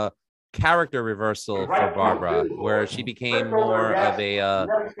character reversal for Barbara, where she became more of a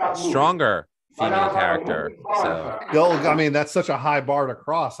stronger female character. So, I mean, that's such a high bar to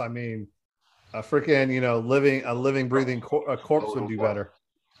cross. I mean, a freaking, living, breathing corpse would do better.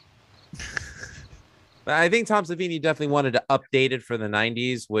 but I think Tom Savini definitely wanted to update it for the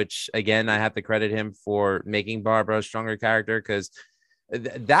 90s, which again, I have to credit him for making Barbara a stronger character, because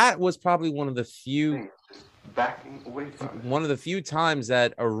that was probably one of the few times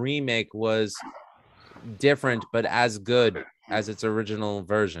that a remake was different but as good as its original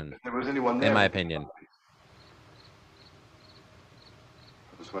version, If there was anyone there, in my opinion.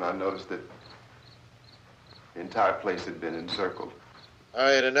 It was when I noticed that the entire place had been encircled. All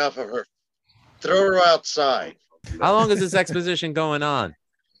right, enough of her. Throw her outside. How long is this exposition going on?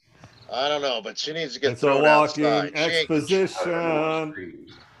 I don't know, but she needs to get It's a thrown walking outside. exposition.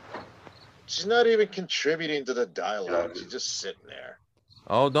 She's not even contributing to the dialogue. She's just sitting there.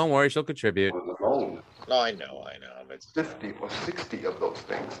 Oh, don't worry, she'll contribute. It was alone. No, I know. It's 50 or 60 of those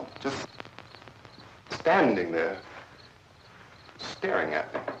things just standing there, staring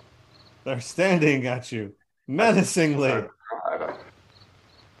at me. They're standing at you menacingly. I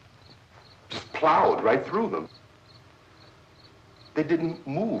just plowed right through them. They didn't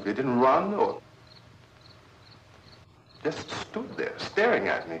move. They didn't run or just stood there staring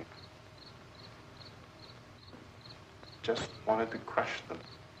at me. Just wanted to crush them.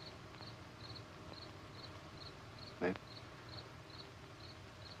 They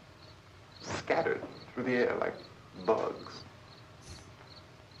scattered through the air like bugs.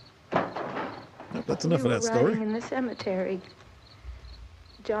 That's enough of that story. Riding in the cemetery,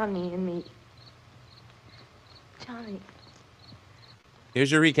 Johnny and me. Johnny.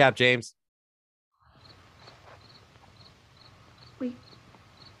 Here's your recap, James.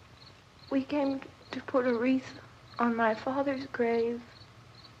 We came to put a wreath on my father's grave.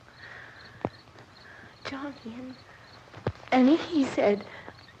 Johnny, and he said,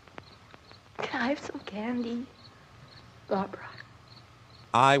 "Can I have some candy, Barbara?"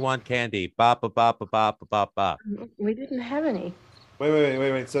 I want candy. Ba ba ba ba ba ba ba. We didn't have any.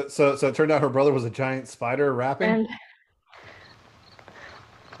 Wait. So it turned out her brother was a giant spider rapping? And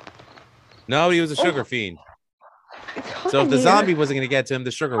No, he was a sugar fiend. it's hot So if in the here. zombie wasn't going to get to him,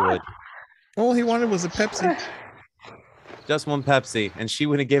 the sugar would. All he wanted was a Pepsi. Just one Pepsi, and she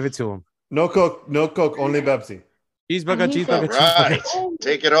wouldn't give it to him. No Coke, only Pepsi. Cheeseburger, And he cheeseburger, all cheeseburger. right.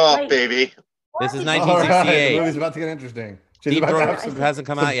 Take it off, Wait. baby. This is All right, 1968. the movie's about to get interesting. She's Deep about to Throat have some, hasn't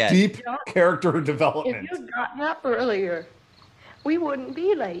come some out yet. deep character If development. you'd gotten up earlier, we wouldn't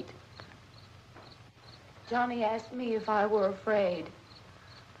be late. Johnny asked me if I were afraid.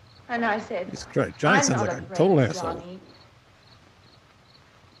 And I said, He's right. Johnny "I'm sounds not like a afraid, total asshole. Johnny."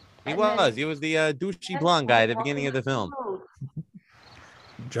 He And then- was. He was the douchey blonde guy at the beginning of the film.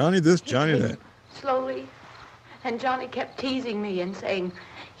 Johnny this, He Johnny came that. Slowly. And Johnny kept teasing me and saying,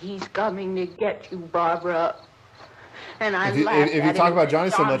 "He's coming to get you, Barbara." And I If you, laughed if you at talk him about and Johnny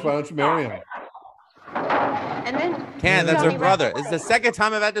said, so much, why don't you marry him? And then Can, that's Johnny her brother. ran It's the away. second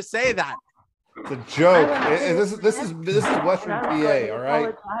time I've had to say that. It's a joke. I went up This is Western and I was going PA, to all right?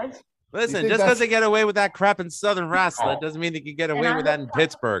 apologize. Listen, think just that's- because they get away with that crap in Southern wrestling doesn't mean they can get away I with that in looked up.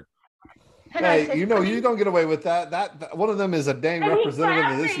 Pittsburgh. And I Hey, said, you know, you "Please." don't get away with that. That one of them is a dang And he representative of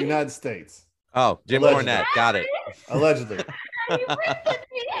grabbed this me. United States, Oh, Jim Allegedly. Cornette. Got it. allegedly. And he whipped at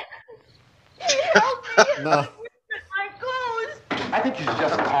me. He held me and No. whipped at my clothes. I think you should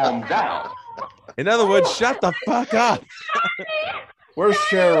just calm down. In other words, shut the fuck up. Where's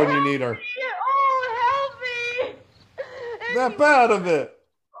Cher when you need her? Oh, help me. And Snap he- out of it.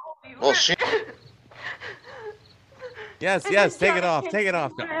 he Well, whipped- she- Yes, and yes, then take it Johnny off. came Take it and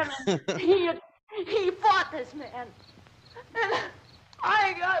off. ran and he fought this man. And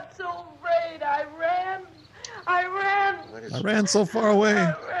I got so afraid. I ran. What I is- ran so far away.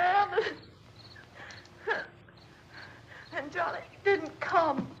 I ran. And Johnny didn't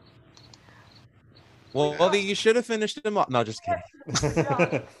come. Well, you should have finished him off. No, just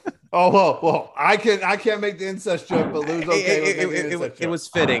kidding. Oh well, I can't make the incest joke, but Lou's okay with making the incest It joke. was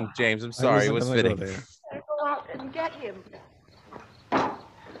fitting, James. I'm sorry. It was wasn't gonna fitting. go there. I go out and get him.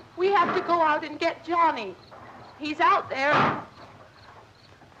 We have to go out and get Johnny. He's out there.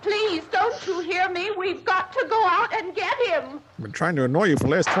 Please, don't you hear me? We've got to go out and get him. I've been trying to annoy you for the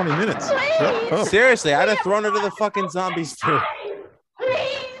last 20 minutes. Shut Please. up. Seriously, I'd have thrown her to the fucking zombies too.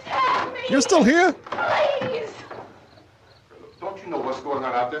 Please help me. You're still here? Please. Don't you know what's going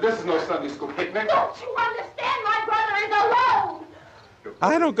on out there? This is no Sunday school picnic. Don't you understand? My brother is alone.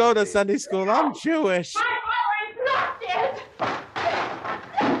 I don't go to Sunday school. I'm Jewish. My brother is not dead.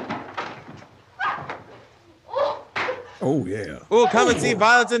 Oh. Oh, yeah. Oh, come and see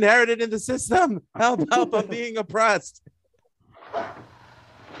violence inherited in the system. Help, help, I'm being oppressed.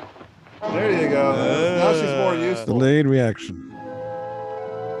 There you go. Now she's more useful. Delayed reaction.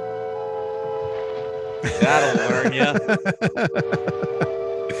 That'll learn you.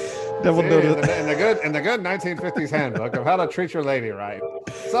 Devil See, does in the good 1950s handbook of how to treat your lady right.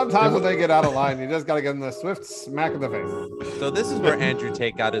 Sometimes when they get out of line, you just gotta give them a swift smack in the face. So this is where Andrew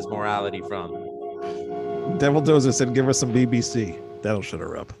Tate got his morality from. Devil Dozer said, give her some BBC. That'll shut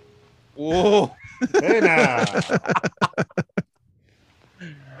her up. Whoa. Hey now.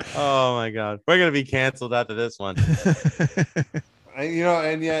 Oh my God. We're gonna be canceled after this one.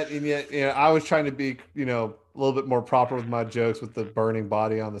 And yet, I was trying to be, a little bit more proper with my jokes with the burning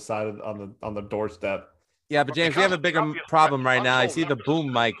body on the side of on the doorstep. Yeah, but James, we have a bigger problem right now. I see the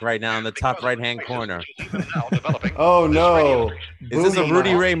boom mic right now in the top right-hand corner. Oh no! Is this a Boom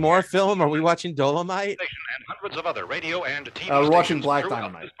Rudy mic. Ray Moore film? Are we watching Dolomite? And hundreds of other radio and TV We're watching stations Black throughout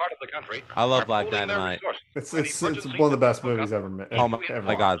Dynamite. this part of the country I love are Black pooling their Dynamite. resources. It's one of the best movies ever made. Oh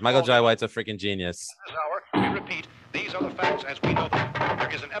my God, Michael Jai White's a freaking genius. This hour, we repeat, these are the facts as we know them.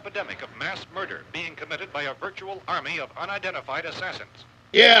 There is an epidemic of mass murder being committed by a virtual army of unidentified assassins.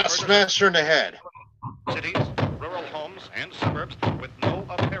 Yeah, smash her in the head. Cities, rural homes, and suburbs with no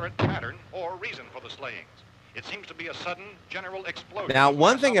apparent pattern or reason for the slayings. It seems to be a sudden general explosion. Now,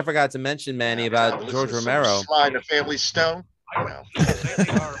 one thing I forgot to mention, Manny, about George Romero. Slide a family stone.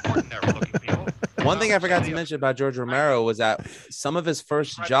 One thing I forgot to mention about George Romero was that some of his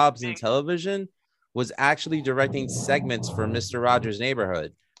first jobs in television was actually directing segments for Mr. Rogers'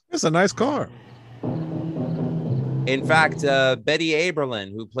 Neighborhood. It's a nice car. In fact, Betty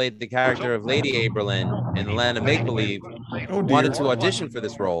Aberlin, who played the character of Lady Aberlin in The Land of Make Believe, wanted to audition for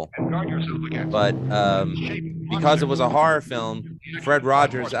this role. But because it was a horror film, Fred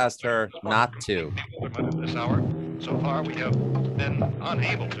Rogers asked her not to. This hour, so far, we have been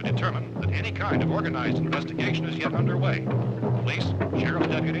unable to determine that any kind of organized investigation is yet underway. Police, sheriff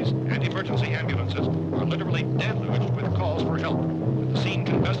deputies, and emergency ambulances are literally deluged with calls for help. The scene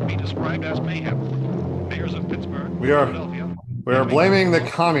can best be described as mayhem. Mayors of Pittsburgh, We are Philadelphia, blaming the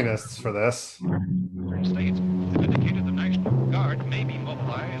communists for this. states have indicated the National Guard may be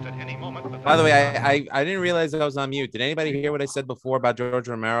mobilized at any moment. But By the way, I didn't realize I was on mute. Did anybody hear what I said before about George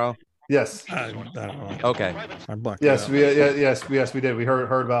Romero? Yes. I don't know. Okay. I blocked Yes, it out. yes, we did. We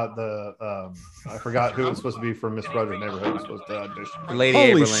heard about the I forgot who it was supposed to be from Miss Rogers' Neighborhood. It was supposed to audition. Lady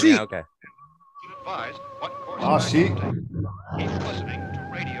Holy Aberlin. shit. Yeah, okay. advise what course Oh, of she. action to take. Keep listening to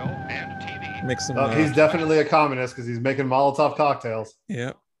radio and TV. Make some. He's definitely a communist because he's making Molotov cocktails.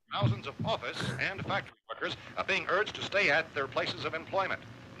 Yeah. Thousands of office and factory workers are being urged to stay at their places of employment,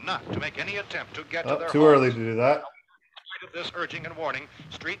 not to make any attempt to get to their Too homes. early to do that. In spite of this urging and warning,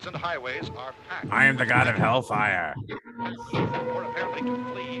 streets and highways are packed. I am the god of hellfire. Or apparently to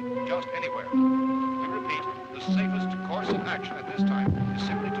flee just anywhere. We repeat, the safest course of action at this time is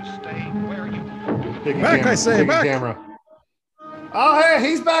simply to stay where you are. Taking Back, I say, taking back. Camera. Oh, hey,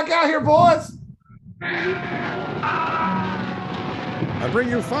 he's back out here, boys. I bring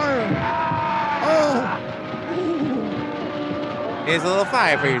you fire. Oh. Here's a little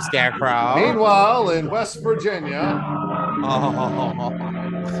fire for you, Scarecrow. Meanwhile, in West Virginia, Oh.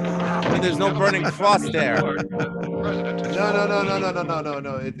 And there's no burning cross there. no.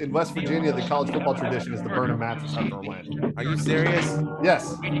 In West Virginia, the college football tradition is to burn a mattress after a win. Are you serious?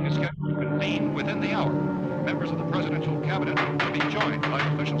 Yes. Meeting is scheduled to convene within the hour. Members of the presidential cabinet will be joined by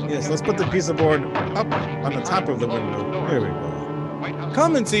officials of Yes. the Let's put the piece of board up on the top of the window. There we go. White House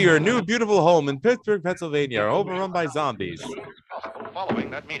Come into your new beautiful home in Pittsburgh, Pennsylvania, overrun by zombies.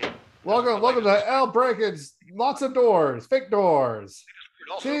 following that meeting. Welcome to L Breakage. Lots of doors, fake doors.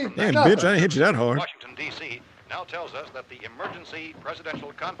 See, Damn, nothing. bitch, I didn't hit you that hard. Washington, D.C. now tells us that the emergency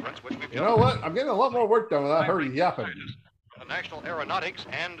presidential conference, which we've You know what? I'm getting a lot more work done without her yapping. the National Aeronautics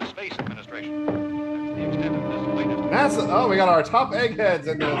and Space Administration. That's the extent of this latest. NASA. Oh, we got our top eggheads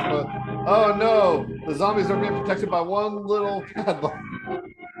in this. But, oh no, the zombies are being protected by one little padlock.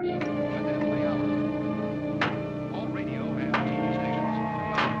 All radio and TV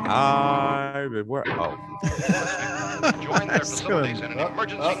stations Oh. join their That's facilities good. in an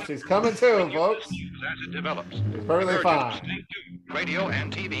emergency. She's coming too, folks. As it develops. She's perfectly fine. Radio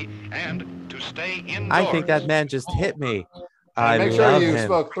and TV, and to stay indoors. I think that man just hit me. I Make sure love you him.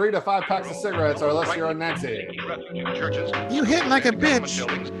 smoke 3 to 5 packs of cigarettes, or else you're a Nazi. Churches, You hit like a and government bitch.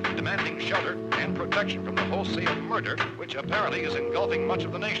 buildings demanding shelter and protection from the wholesale murder, which apparently is engulfing much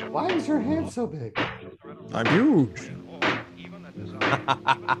of the nation. Why is your hand so big? I'm huge.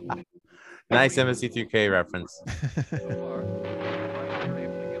 Nice MSC3K reference.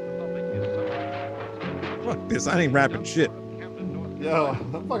 Fuck this. I ain't rapping shit. Yo,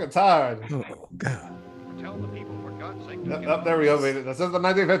 I'm fucking tired. Oh, God. There we go. This is the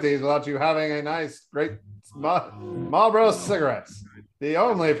 1950s without you having a nice, great Marlboro cigarettes. The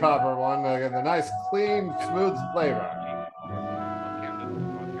only proper one, the nice, clean, smooth flavor.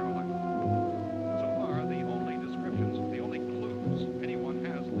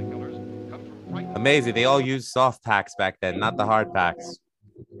 Amazing. They all used soft packs back then, not the hard packs.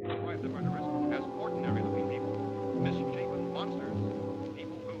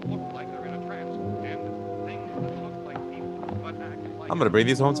 I'm going to bring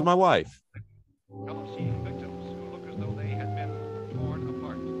these home to my wife.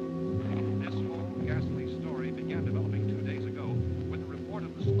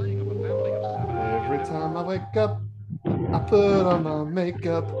 Every time I wake up, I put on my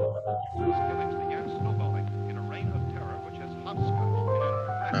makeup.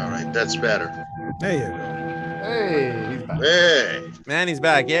 All right, that's better. There you go. Hey, he's back. Hey, Man, he's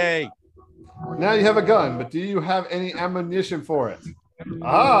back. Yay. Now you have a gun, but do you have any ammunition for it?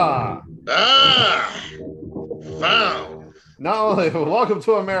 Ah, found. not only welcome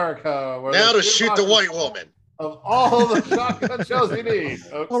to America. Where Now the to shoot the white woman. of all the shotgun shells you need.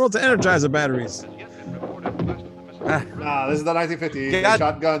 Hold on to energizer batteries. Nah, this is the 1950s. They God-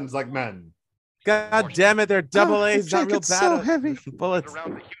 shot guns like men. God damn it. They're double A's, the not real jacket's bad. so heavy. Bullets.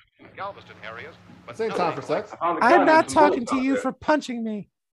 Around the Houston, Galveston areas, but Same time for sex. I'm not talking to you for punching me.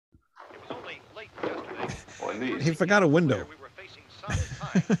 It was only late yesterday. He forgot a window. We were facing some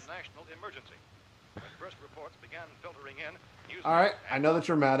kind of national emergency. When first reports began filtering in, news All right, I know that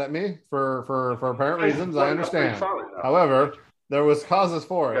you're mad at me for apparent reasons. I understand. However, there was causes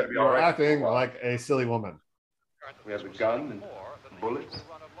for it. You're acting like a silly woman. We have a gun and bullets,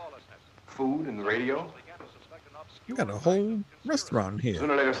 food and the radio. You got a whole restaurant here.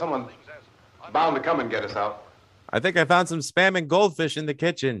 Sooner or later, someone bound to come and get us out. I think I found some spam and goldfish in the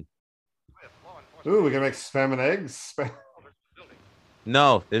kitchen. Ooh, we can make spam and eggs.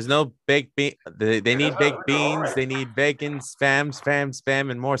 No, there's no baked bean. They need baked beans. They need bacon, spam,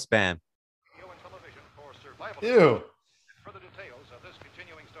 and more spam. Ew.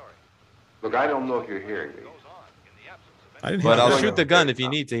 Look, I don't know if you're hearing me. I didn't But hear I'll that. shoot the gun if you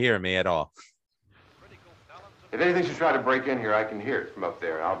need to hear me at all. If anything should try to break in here, I can hear it from up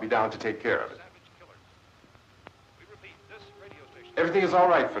there. I'll be down to take care of it. Everything is all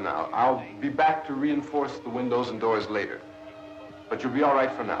right for now. I'll be back to reinforce the windows and doors later. But you'll be all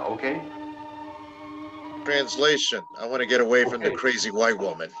right for now, okay? Translation. I want to get away from the crazy white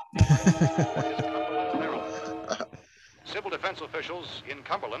woman. Civil defense officials in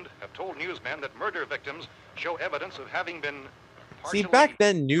Cumberland have told newsmen that murder victims show evidence of having been See, back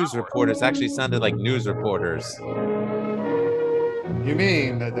then, news reporters actually sounded like news reporters. You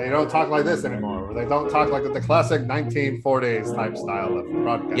mean that they don't talk like this anymore? Or they don't talk like the classic 1940s type style of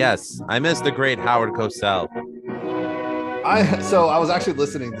broadcast? Yes, I miss the great Howard Cosell. So I was actually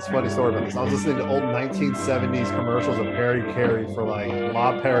listening. This funny story about this. I was listening to old 1970s commercials of Harry Carey for like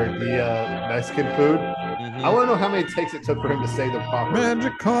La Paradilla Mexican food. I want to know how many takes it took for him to say the proper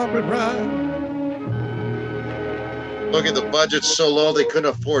Magic carpet ride. Look at the budget so low they couldn't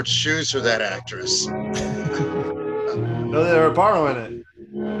afford shoes for that actress. No, they were borrowing it.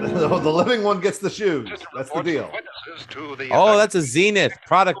 The living one gets the shoes. That's the deal. Oh, that's a Zenith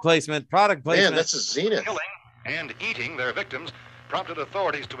product placement. Product placement. Man, that's a Zenith. Killing and eating their victims prompted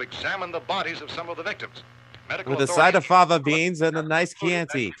authorities to examine the bodies of some of the victims. Medical With a side of authorities fava beans and a nice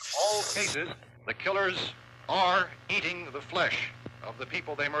Chianti. in all cases, the killers are eating the flesh of the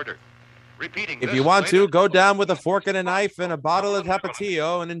people they murdered. Repeating If this, you want to, latest go down with a fork and a knife and a bottle of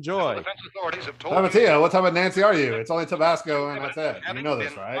Tapatio and enjoy. defense authorities have told Tabitha, what type of Nancy are you? It's only Tabasco and that's it. You know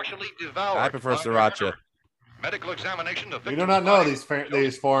this, right? partially devoured I prefer by Sriracha. medical examination of You do not know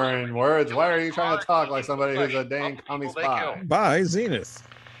these foreign words. Why are you trying to talk like somebody who's a dang commie spy? By Zenith.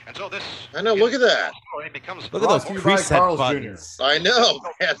 And so this I know, look at that. Look at those Brought to you by preset Carl's buttons. I know,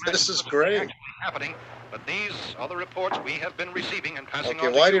 man. This is great. happening, but these are the reports we have been receiving and passing Okay,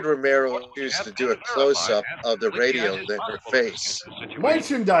 on. why did Romero choose to do a close-up of the radio than her face?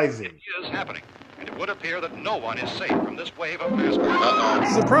 Merchandising. Is happening, and it would appear that no one is safe from this wave of mass murder.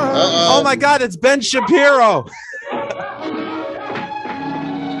 Uh-oh. Surprise. Uh-oh. Oh my God, it's Ben Shapiro.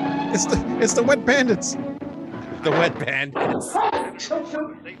 It's the wet bandits. The wet bandits.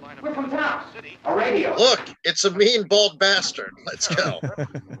 We're from town. A radio. Look, it's a mean, bald bastard. Let's go.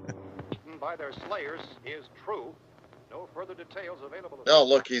 By their slayers is true. No further details available. Oh,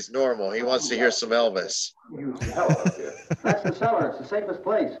 look, he's normal. He wants to hear some Elvis. That's the cellar. It's the safest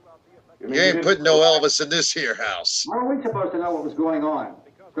place. You ain't putting no Elvis in this here house. How are we supposed to know what was going on?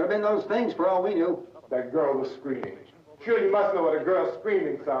 Could have been those things for all we knew. That girl was screaming. Sure, you must know what a girl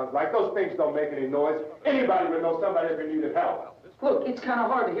screaming sounds like. Those things don't make any noise. Anybody would know somebody ever needed help. Look, it's kind of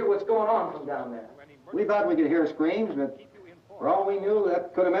hard to hear what's going on from down there. We thought we could hear screams, but for all we knew,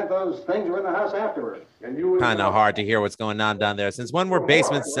 that could have meant those things were in the house afterward. And you Kind of hard to hear what's going on down there. Since when were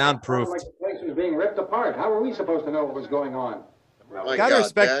basements soundproofed? The place was being ripped apart. How were we supposed to know what was going on? My Gotta God,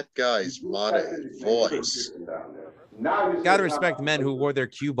 respect- that guy's modern voice. Gotta respect men who wore their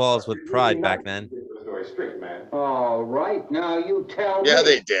cue balls with pride back then. All right, now you tell Yeah, me.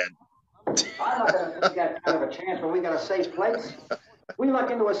 they did. I'm not going to take that kind of a chance when we got a safe place. We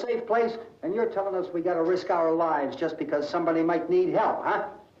luck into a safe place, and you're telling us we got to risk our lives just because somebody might need help, huh?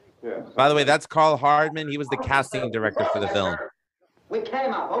 By the way, that's Carl Hardman. He was the casting director for the film. We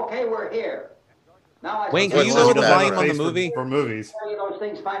came up. Okay, we're here. Now Wayne, say can you something lower the about volume on the Face movie? for movies. those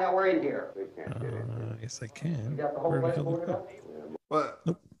things, find out we're in here. Yes, I can. You got the whole Where the place hell did it boarded go? up?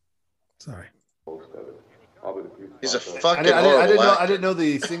 What? Sorry. He's a I fucking didn't, horrible I actor. d't know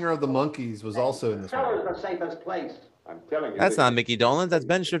the singer of the Monkees was also in this Cellar's one. the safest place. I'm telling you. That's not Mickey Dolenz. That's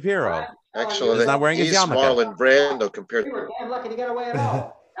Ben Shapiro. Actually, He's not wearing his he's yarmulke. Marlon Brando compared. We were damn lucky to get away at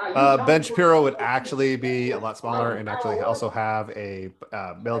all. Now, you tell Ben me- Shapiro would actually be a lot smaller and actually also have a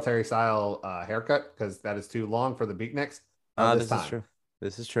military style haircut because that is too long for the beatniks. This is true.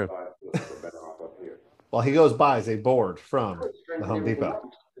 This is true. Well, he goes buys a board from the Home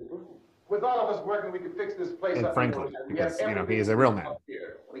Depot With all of us working, we could fix this place in up. Franklin because he is a real man.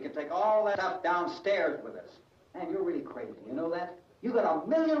 We can take all that stuff downstairs with us. Man, you're really crazy. You know that? You got 1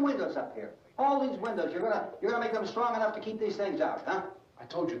 million windows up here. All these windows, you're gonna make them strong enough to keep these things out, huh? I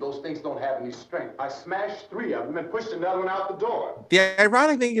told you those things don't have any strength. I smashed 3 of them and pushed another one out the door. The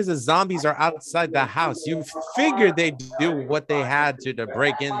ironic thing is the zombies are outside the house. You figured they'd do what they had to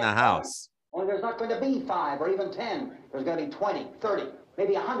break in the house. Only there's not going to be 5 or even 10. There's going to be 20, 30,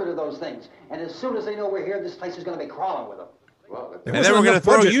 maybe 100 of those things. And as soon as they know we're here, this place is going to be crawling with them. Well, There And then wasn't we're going to enough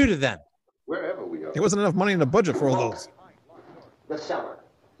throw budget. you to them. wherever we are. There wasn't enough money in the budget for all those. The cellar.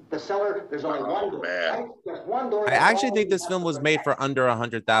 The cellar, there's only one door. man. Right? Just one door. I actually think this film was made for under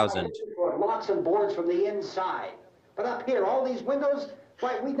 100,000. Locks and boards from the inside. But up here, all these windows,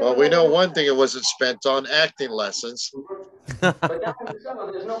 why, we never Well, we know one thing: it wasn't spent on acting lessons. But down in the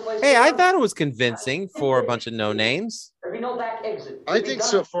cellar, there's no place Hey, to I go. thought it was convincing for a bunch of no names. There'll be no back exit. I think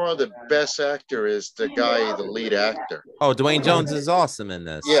so far the best actor is the guy, the lead actor. Oh, Dwayne Jones is awesome in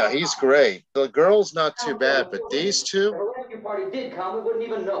this. Yeah, he's great. The girl's not too bad, but these If two, a rescue party did come, we wouldn't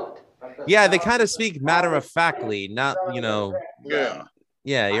even know it. But the Yeah, they cellar- kind of speak matter of factly, not, yeah.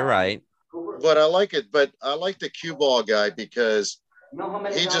 yeah, you're right. But I like it. But I like the cue ball guy because You know how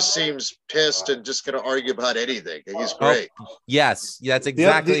many he just times- seems pissed and just going to argue about anything. He's great. Yes, that's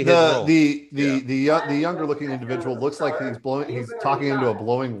exactly his role. The younger looking individual looks like he's talking into a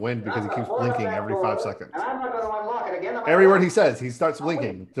blowing wind because he keeps blinking every 5 seconds. And I'm not going to unlock it again. Every word he says, he starts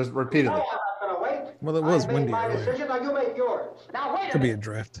blinking just repeatedly. I'm not going to wait. Well, it was I made windy my earlier. decision, now you make yours. Now wait a Could be a minute.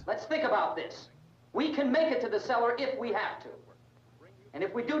 draft. Let's think about this. We can make it to the cellar if we have to. And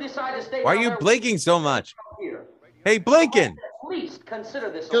if we do decide to stay Why are down you there, blinking so much? here. Hey, blinking. At least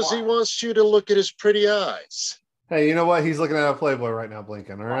consider this a Because he while. wants you to look at his pretty eyes. Hey, you know what? He's looking at a Playboy right now,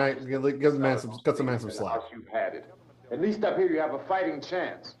 blinking. All right, give the man some, cut some man some slack. You've had it. At least up here you have a fighting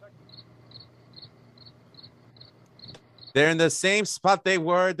chance. They're in the same spot they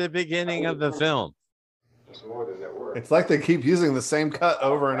were at the beginning of the film. It's more than that word. It's like they keep using the same cut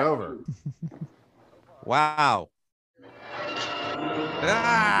over and over. Wow.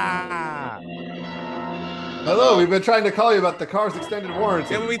 Ah! Hello, we've been trying to call you about the car's extended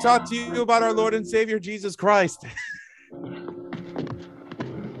warranty. Can we talk to you about our Lord and Savior Jesus Christ?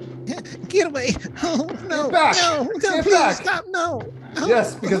 Get away! Oh, no! Get back! No! No! Get Please back! stop! No!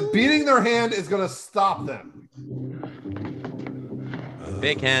 Yes, because beating their hand is going to stop them.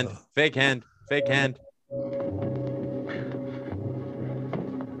 Fake hand, fake hand, fake hand.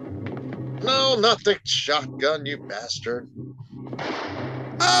 No, not the shotgun, you bastard.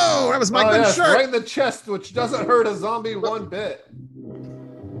 Oh, that was my Oh, good yes, shirt. right in the chest, which doesn't hurt a zombie one bit.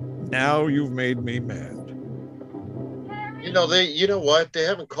 Now you've made me mad. You know what? They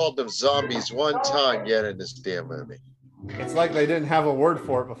haven't called them zombies one time yet in this damn movie. It's like they didn't have a word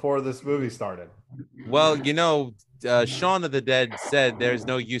for it before this movie started. Well, Shaun of the Dead said there's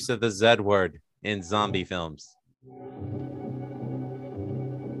no use of the Z word in zombie films.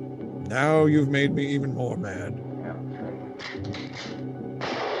 Now you've made me even more mad.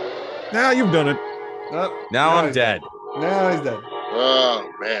 Now you've done it. Oh, Now I'm he's dead. Now he's dead. Oh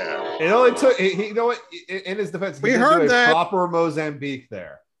man. It only took, you know what? In his defense, he We did heard do a that. proper Mozambique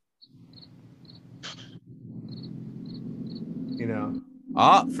there. You know.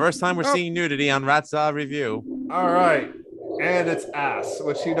 First time we're Oh. seeing nudity on Ratsaw Review. All right. And it's ass,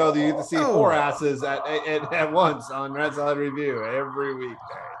 which you get to see Oh. 4 asses at once on Red Solid Review every weekday.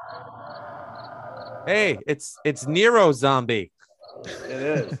 Hey, it's Nero Zombie. It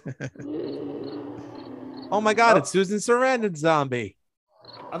is. Oh my God, it's Susan Sarandon Zombie.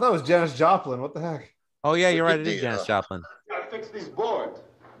 I thought it was Janis Joplin. What the heck? Oh yeah, you're right. It is Janis Joplin. Gotta fix these boards.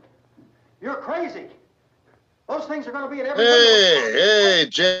 You're crazy. Those things are going to be in every Hey,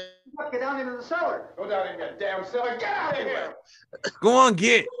 Jay. You got to get down into the cellar. Go down in that damn cellar. Get out of here. Go on,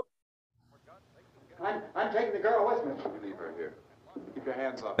 get. I'm taking the girl with me. You leave her here. Keep your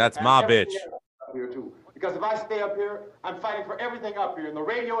hands off. That's And my everything bitch. else up here too. Because if I stay up here, I'm fighting for everything up here, and the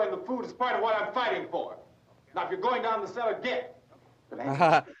radio and the food is part of what I'm fighting for. Now, if you're going down the cellar, get.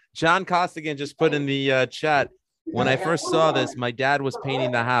 John Costigan just put in the chat. When I first saw this, my dad was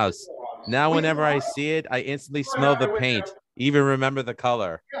painting the house. Now, whenever I see it, I instantly smell the paint. Even remember the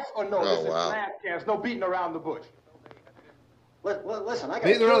color. Yes or no? Oh, This is wow. last chance. No beating around the bush. Listen, I got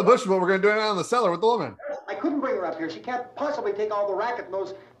Beating around the bush is what we're going to do down in the cellar with the woman. I couldn't bring her up here. She can't possibly take all the racket and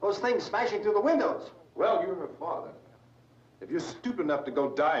those things smashing through the windows. Well, you're her father. If you're stupid enough to go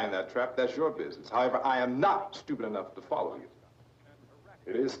die in that trap, that's your business. However, I am not stupid enough to follow you.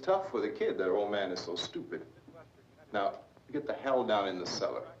 It is tough for the kid that old man is so stupid. Now, you get the hell down in the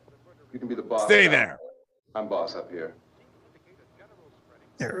cellar. You can be the boss. Stay down there. I'm boss up here.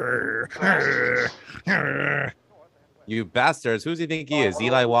 You bastards. Who does he think he is?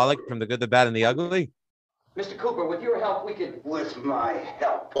 Eli Wallach from The Good, the Bad, and the Ugly? Mr. Cooper, with your help, we could... With my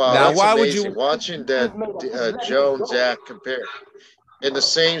help. Wow, Now, that's why would amazing. you- Watching that Jones act compare in the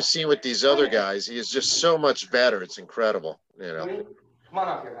same scene with these other guys, he is just so much better. It's incredible. You know. Come on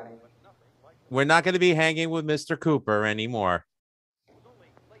up here, honey. We're not going to be hanging with Mr. Cooper anymore.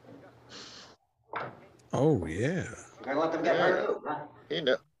 Oh yeah. You're gonna let them get hurt, too, huh? He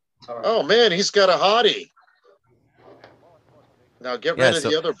know. All right. Oh man, he's got a hottie. Now get rid Yeah, of so-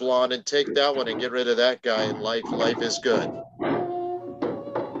 the other blonde and take that one and get rid of that guy, and life is good. Man,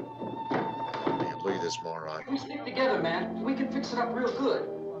 look at this moron. We stick together, man. We can fix it up real good.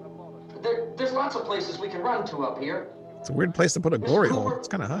 There's lots of places we can run to up here. It's a weird place to put a glory hole. It's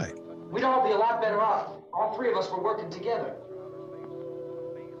kind of high. We'd all be a lot better off. All three of us were working together.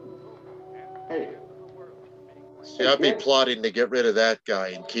 Hey, See, I'd be plotting to get rid of that guy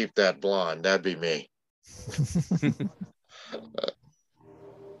and keep that blonde. That'd be me.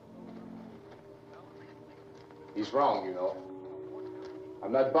 he's wrong, you know.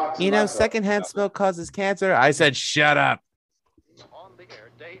 I'm not boxing. You know, myself. secondhand smoke causes cancer. I said, shut up. On the air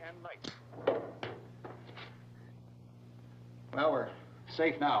day and night. Well, we're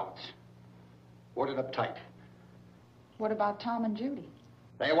safe now. It's boarded up tight. What about Tom and Judy?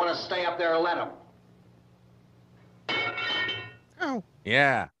 They want to stay up there, let them. Oh.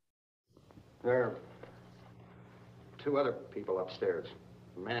 Yeah. There are two other people upstairs,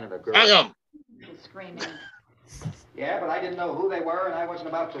 a man and a girl. Hang 'em. He's screaming. Yeah, but I didn't know who they were, and I wasn't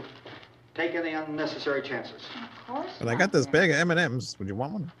about to take any unnecessary chances. Of course. But I got this bag of M&Ms. Would you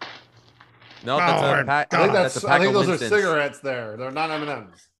want one? No, that's Oh, a pack. I think That's a I pack think of those Winston's. are cigarettes there. They're not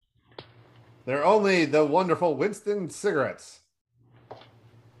M&Ms. They're only the wonderful Winston cigarettes.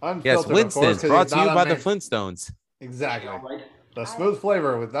 Unfiltered, Yes, of course, Winston's, 'cause brought it's to you not by the unmixed. Flintstones. Exactly. The smooth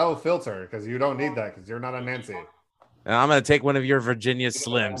flavor with no filter, because you don't need that, because you're not a Nancy. And I'm going to take one of your Virginia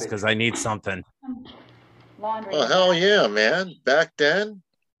Slims because I need something. Laundry. Oh hell yeah, man! Back then,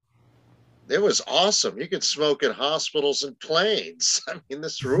 it was awesome. You could smoke in hospitals and planes. I mean,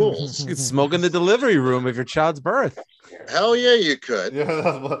 this rules. You could smoke in the delivery room of your child's birth. Hell yeah, you could.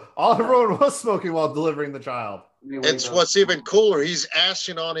 Yeah, all everyone was smoking while delivering the child. It's what's even cooler. He's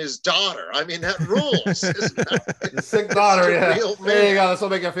ashing on his daughter. I mean, that rules. Isn't that- The sick daughter, It's a yeah. real There you man. go. This will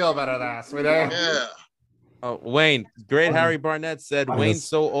make you feel better, there, sweetheart. Yeah. Oh, Wayne, great Harry Barnett said Wayne's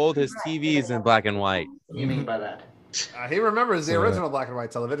so old his TV is in black and white. What do you mean by that? He remembers the original black and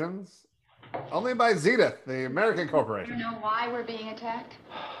white televisions. Only by Zenith, the American You corporation. know why we're being attacked?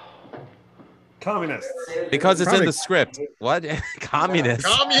 Communists. Because it's in Probably- the script. What? Communist.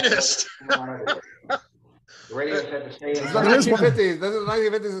 Communist. The radio said to stay It's the inside. 1950s. This is the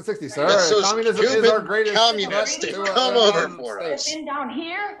 1950s and 60s, sir. That's those Communism is Cuban our greatest communists. threat to Come our over United for States. us. Been down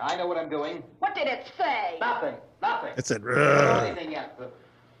here? I know what I'm doing. What did it say? Nothing. Nothing. It said, I don't know "Ugh." anything yet.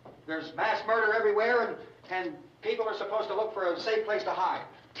 There's mass murder everywhere, and people are supposed to look for a safe place to hide.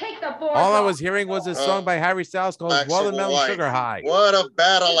 Take the board. All I off. was hearing was a song by Harry Styles called Black Watermelon Civil Sugar War. High. What a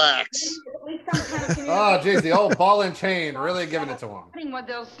battle axe. At least some kind of Oh, communication. geez, the old ball and chain, really giving it to him. Where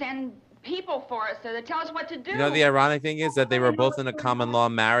they'll send people for us so they tell us what to do. You know, the ironic thing is that they were both in a common law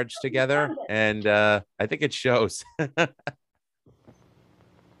marriage together, and I think it shows.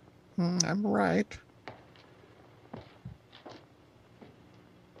 I'm right.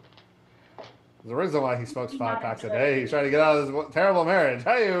 There's a reason why he smokes 5 packs a day. He's trying to get out of this terrible marriage.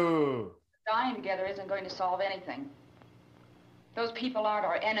 Hey-oo. Dying together isn't going to solve anything. Those people aren't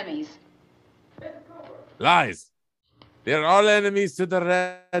our enemies. Lies. They're all enemies to the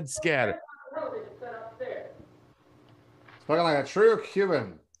Red Scare. Spoken like a true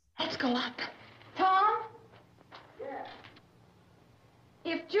Cuban. Let's go up. Tom? Yeah.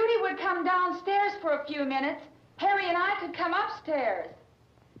 If Judy would come downstairs for a few minutes, Harry and I could come upstairs.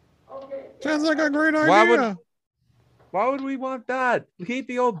 Sounds like a great idea. Why would we want that? Keep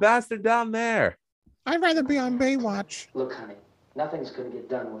the old bastard down there. I'd rather be on Baywatch. Look, honey, nothing's going to get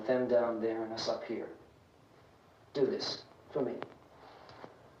done with them down there and us up here. Do this for me.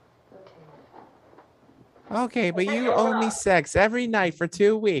 Okay, but you owe me sex every night for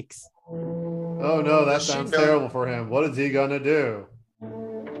 2 weeks. Oh no, that sounds terrible for him. What is he gonna do?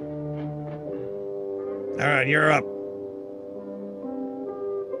 All right, you're up.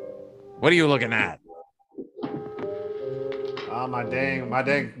 What are you looking at? My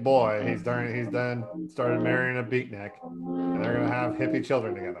dang boy. He's done started marrying a beatnik, and they're gonna have hippie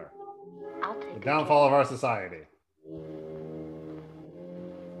children together. The downfall of our society.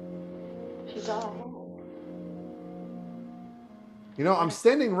 She's all. You know, I'm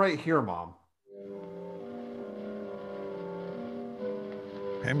standing right here, Mom.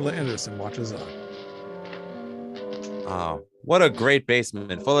 Pamela Anderson watches on. Oh, what a great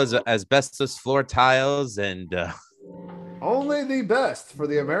basement full of asbestos floor tiles and Only the best for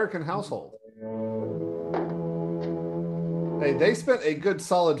the American household. Hey, they spent a good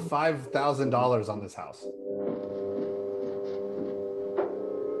solid $5,000 on this house.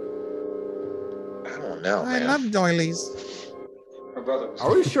 I don't know, I man. love doilies.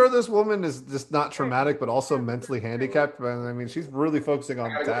 Are we sure this woman is just not traumatic, but also mentally handicapped? I mean, she's really focusing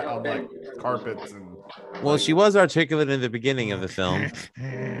on that, on like carpets and. well, she was articulate in the beginning of the film.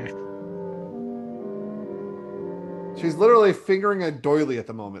 She's literally fingering a doily at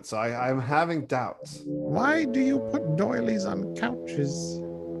the moment, so I'm having doubts. Why do you put doilies on couches?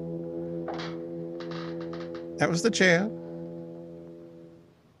 That was the chair.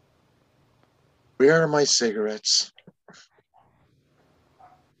 Where are my cigarettes?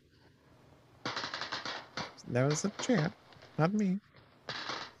 That was a chair, not me.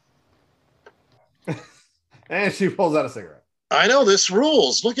 And she pulls out a cigarette. I know this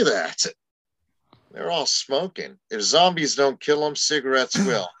rules. Look at that. They're all smoking. If zombies don't kill them, cigarettes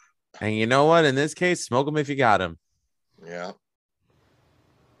will. And you know what? In this case, smoke them if you got them. Yeah.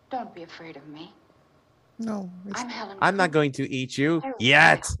 Don't be afraid of me. No, I'm Helen. I'm not going to eat you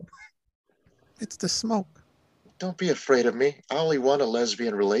yet. It's the smoke. Don't be afraid of me. I only want a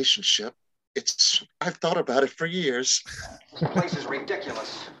lesbian relationship. I've thought about it for years. This place is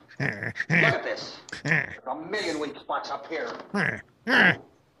ridiculous. Look at this. There's a million weak spots up here.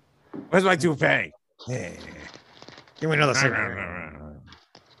 Where's my toupee? Hey, give me another cigarette.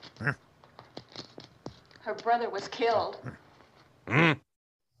 Her brother was killed. Yeah.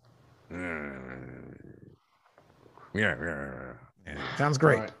 Sounds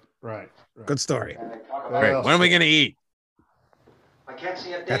great. Right. Good story. Great. When are we gonna eat? I can't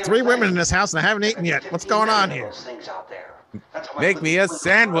see a Got 3 women in this house and I haven't eaten yet. What's going on here? Make me a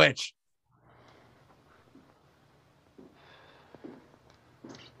sandwich.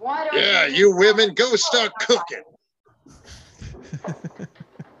 Why don't Yeah, you women, go start cooking.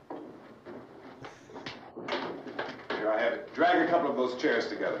 Here I have it. Drag a couple of those chairs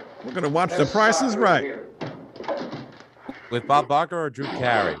together. We're gonna watch The Price is Right. With Bob Barker or Drew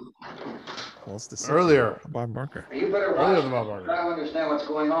Carey? Well, it's the Earlier. Bob Barker. You better Earlier watch. than Bob Barker. Try to understand what's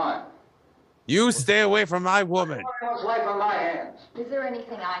going on. You stay away from my woman. What's life on my hands? Is there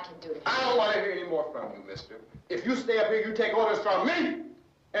anything I can do to I don't want to hear any more from you, mister. If you stay up here, you take orders from me.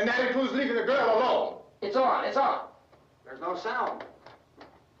 And that includes leaving the girl alone. It's on. It's on. There's no sound.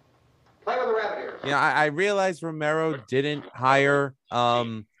 Play with the rabbit ears. Yeah, I realized Romero didn't hire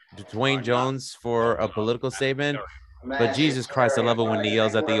Dwayne Jones for a political statement, but Jesus Christ, I love it when he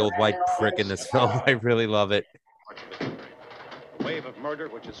yells at the old white prick in this film. I really love it. The wave of murder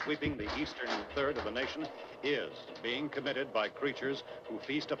which is sweeping the eastern third of the nation is being committed by creatures who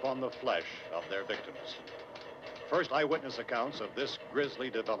feast upon the flesh of their victims. First eyewitness accounts of this grisly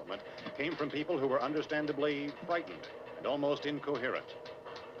development came from people who were understandably frightened and almost incoherent.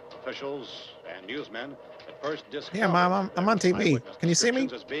 Officials and newsmen at first discounted. Yeah, Mom, I'm on TV. Can you see me?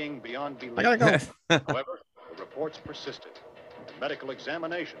 As being beyond belief. I gotta go. However, the reports persisted. And medical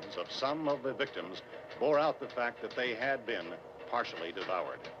examinations of some of the victims bore out the fact that they had been partially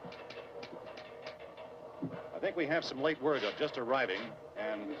devoured. I think we have some late word of just arriving,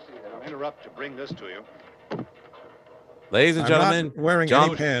 and I'll interrupt to bring this to you. Ladies and I'm gentlemen, not wearing John-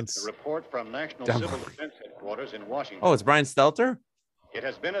 any pants. A report from National John- Civil Defense Headquarters in Washington. Oh, it's Brian Stelter? It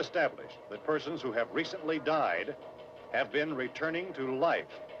has been established that persons who have recently died have been returning to life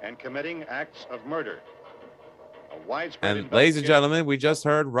and committing acts of murder. A widespread And ladies and gentlemen, we just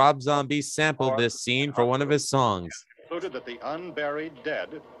heard Rob Zombie sample this scene for one of his songs. concluded that the unburied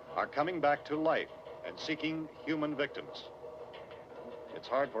dead are coming back to life and seeking human victims. It's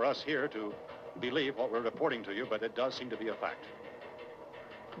hard for us here to believe what we're reporting to you, but it does seem to be a fact.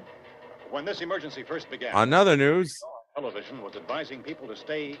 When this emergency first began, On other news, television was advising people to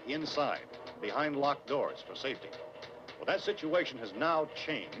stay inside, behind locked doors for safety. Well, that situation has now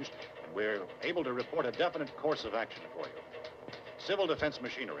changed, and we're able to report a definite course of action for you. Civil defense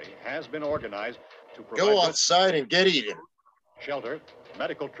machinery has been organized to provide Go outside and get eaten. shelter,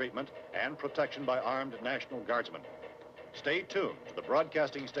 medical treatment, and protection by armed National Guardsmen. Stay tuned to the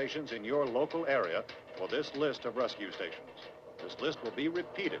broadcasting stations in your local area for this list of rescue stations. This list will be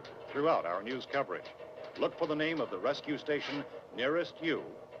repeated throughout our news coverage. Look for the name of the rescue station nearest you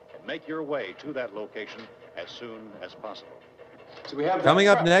and make your way to that location as soon as possible. So we have Coming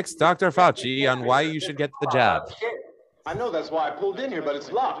up next, Dr. Fauci on why you should get the jab. I know that's why I pulled in here, but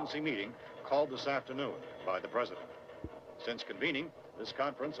it's locked. Emergency meeting called this afternoon by the president. Since convening this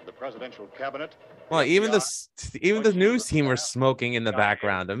conference of the presidential cabinet. Well, even the news team were smoking in the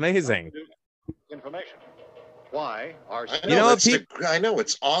background. Amazing. Information. Why are I know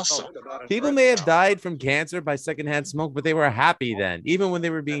it's awesome. People may have died from cancer by secondhand smoke, but they were happy then, even when they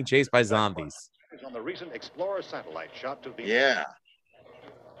were being chased by zombies. On the recent Explorer satellite shot to Venus. Yeah.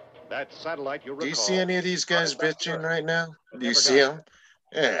 That satellite, you recall. Do you see any of these guys bitching right now? Do you see them?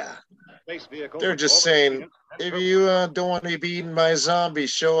 Yeah. They're just saying, if you don't want to be eaten by zombies,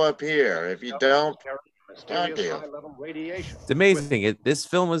 show up here. If you don't, fuck you. It's amazing. This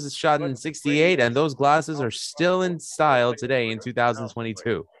film was shot in '68, and those glasses are still in style today in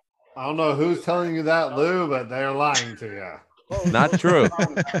 2022. I don't know who's telling you that, Lou, but they're lying to you. Not true.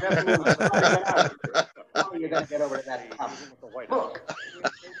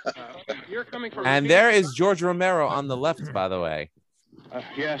 And there is George Romero on the left, by the way.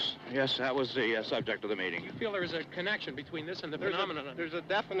 Yes, that was the subject of the meeting. You feel there is a connection between this and the phenomenon? There's a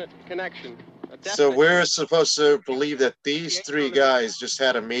definite connection. So we're supposed to believe that these three guys just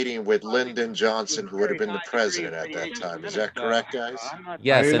had a meeting with Lyndon Johnson, who would have been the president at that time. Is that correct, guys?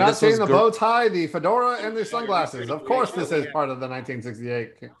 Yes. You're not seeing the bow tie, the fedora, and the sunglasses. Of course, this is part of the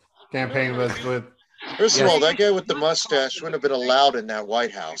 1968 campaign with. First of all, that guy with the mustache wouldn't have been allowed in that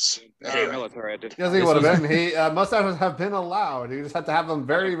White House. Yes, he would have been. Mustaches have been allowed. You just have to have them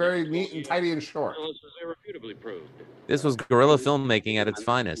very, very neat and tidy and short. This was guerrilla filmmaking at its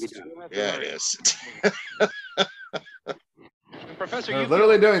finest. Yeah, it is. Professor, they're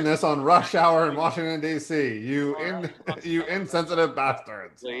literally doing this on rush hour in Washington, D.C. You insensitive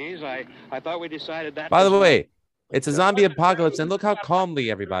bastards. Please, I thought we decided that. By the way, it's a zombie apocalypse, and look how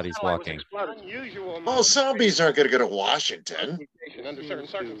calmly everybody's walking. Well, zombies aren't going to go to Washington.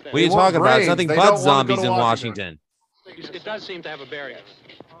 What are you talking about? It's nothing but zombies in Washington. It does seem to have a barrier.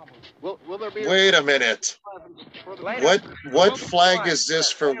 Will there be Wait a minute. What flag is this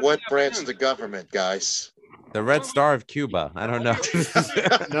for what branch of the government, guys? The Red Star of Cuba. I don't know.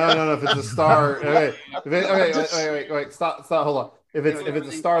 No. If it's a star, wait. Stop. Hold on. If it's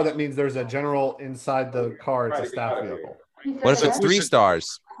a star, that means there's a general inside the car. It's a staff vehicle. What if it's 3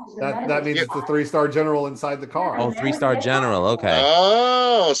 stars? That means it's a 3-star general inside the car. Oh, 3-star general. Okay.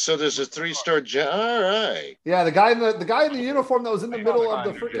 Oh, so there's a 3-star general. All right. Yeah, the guy in the uniform that was in the middle of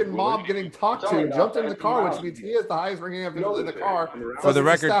the freaking mob getting talked to jumped in the car, which means he is the highest ranking official in the car. For the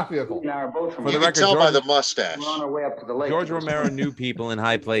record, staff vehicle. For the record, tell by the mustache. We're on our way up to the lake. George Romero knew people in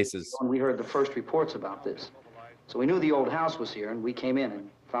high places. We heard the first reports about this. So we knew the old house was here, and we came in and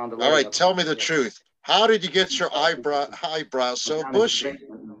found the lady. All right, tell me the truth. How did you get your eyebrow so bushy?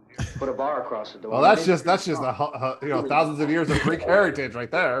 Put a bar across the door. Well, that's just thousands of years of Greek heritage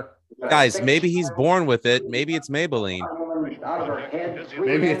right there. Guys, maybe he's born with it. Maybe it's Maybelline.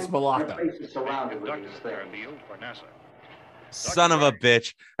 Maybe it's Malacca. Son of a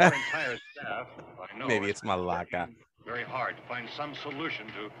bitch. Maybe it's Malacca. Very hard to find some solution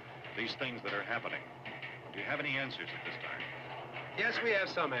to these things that are happening. Do you have any answers at this time? Yes, we have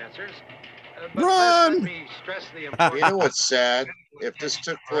some answers. Run! Let me stress the importance. You know what's sad? If this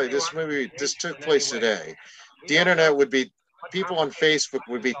took place today, the internet would be, people on Facebook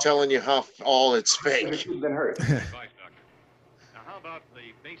would be telling you how all it's fake. Now, how about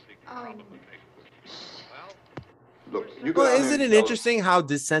the basic Well, isn't it interesting how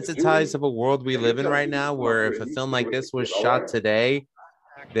desensitized of a world we live in right now, where if a film like this was shot today,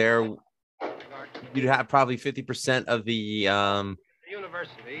 you'd have probably 50% of the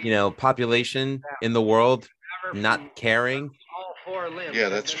population in the world not caring. Yeah,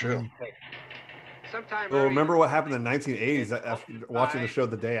 that's true. Well, remember what happened in the 1980s after watching the show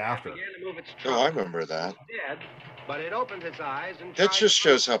the day after? Oh, I remember that. But it opened its eyes and that just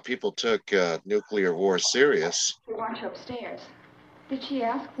shows how people took nuclear war serious. Watch upstairs. Did she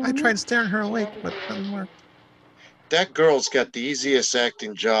ask? I tried staring her awake, but it didn't work. That girl's got the easiest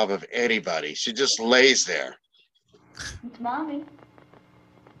acting job of anybody. She just lays there. It's Mommy.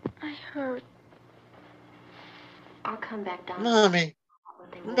 I heard. I'll come back down. Mommy,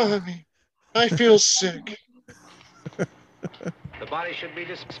 I feel sick. The body should be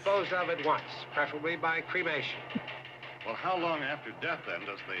disposed of at once, preferably by cremation. Well, how long after death, then,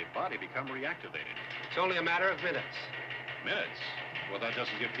 does the body become reactivated? It's only a matter of minutes. Minutes? Well, that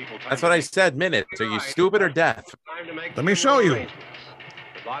doesn't give people time. That's what I said. Minutes. Are you stupid or deaf? Time to make Let me show you. arrangements.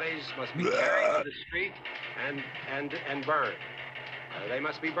 The bodies must be carried to the street and burned. They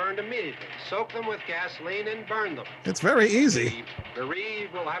must be burned immediately. Soak them with gasoline and burn them. It's very easy. The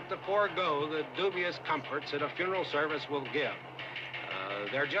bereaved will have to forego the dubious comforts that a funeral service will give.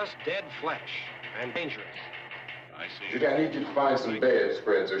 They're just dead flesh and dangerous. I see. Judy, I need you to find some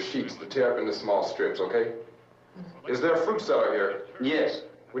bedspreads or sheets to tear up into small strips, okay? Is there a fruit cellar here? Yes.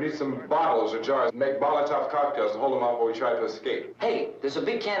 We need some bottles or jars. Make Molotov cocktails and hold them out while we try to escape. Hey, there's a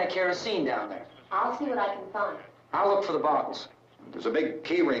big can of kerosene down there. I'll see what I can find. I'll look for the bottles. There's a big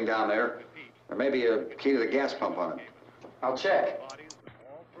key ring down there. There may be a key to the gas pump on it. I'll check.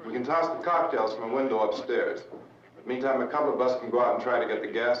 We can toss the cocktails from a window upstairs. Meantime, a couple of us can go out and try to get the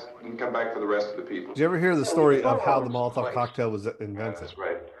gas and come back for the rest of the people. Did you ever hear the story of how the Molotov cocktail was invented? That's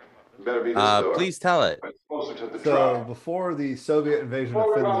right. Better be this door. Please tell it. Closer to the So truck. before the Soviet invasion of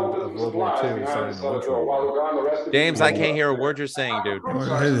Finland of World War II started in the Winter War. James, I can't hear a word you're saying, dude.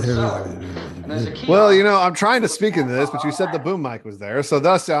 Well, you know, I'm trying to speak into this, but you said the boom mic was there, so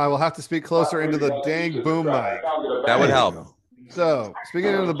thus I will have to speak closer into the dang boom mic. That would help. So,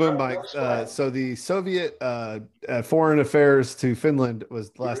 speaking into the boom mic, so the Soviet foreign affairs to Finland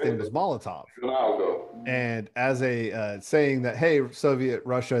was the last name was Molotov, and as a saying that, hey, Soviet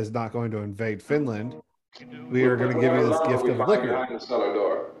Russia is not going to invade Finland, we are going to give you this gift of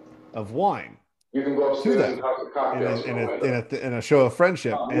liquor, of wine, You can go to upstairs them and toss the cocktails. in a show of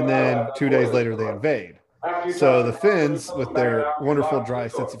friendship, and then 2 days later they invade. So the Finns, with their wonderful dry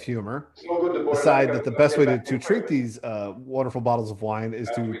sense of humor, decide that the best way to treat these wonderful bottles of wine is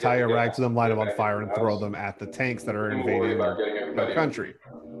to tie a rag to them, light them on fire, and throw them at the tanks that are invading their country.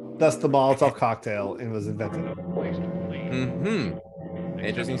 Thus, the Molotov cocktail was invented.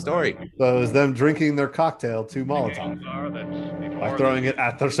 Interesting story. So it was them drinking their cocktail to Molotov by throwing it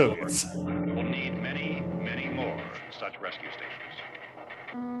at the Soviets. We'll need many, many more such rescue stations.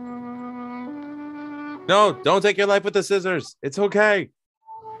 No, don't take your life with the scissors. It's okay.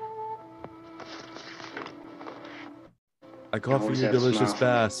 I call for you delicious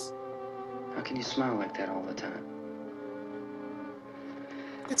bass. How can you smile like that all the time?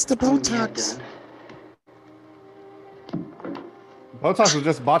 It's the Botox. Botox was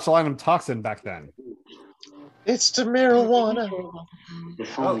just botulinum toxin back then. It's the marijuana. Your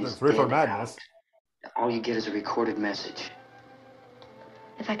phone is that's Reefer dead. Madness. All you get is a recorded message.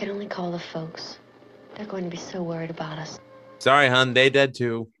 If I could only call the folks. They're going to be so worried about us. Sorry, hun. They dead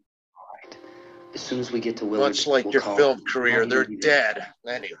too. As soon as we get to Willard, Much like we'll your call film them. career, they're dead.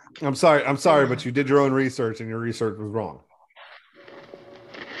 Anyway. I'm sorry, but you did your own research, and your research was wrong.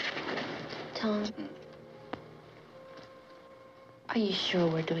 Tom? Are you sure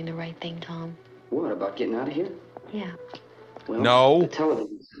we're doing the right thing, Tom? What, about getting out of here? Yeah. Well, No. The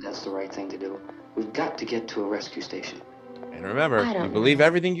television said that's the right thing to do. We've got to get to a rescue station. And remember, I don't you believe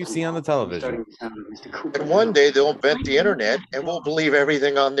everything you see on the television. And one day they'll invent the internet and we'll believe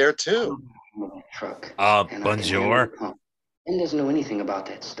everything on there too. Truck. Bonjour. And doesn't know anything about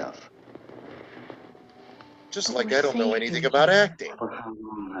that stuff. Just like I don't know anything about acting. For how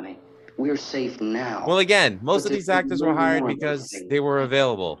long, honey? We're safe now. Well, again, most of these actors were hired because they were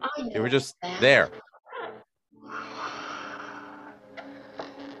available. They were just there.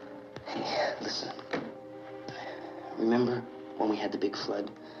 Hey, listen. Remember when we had the big flood?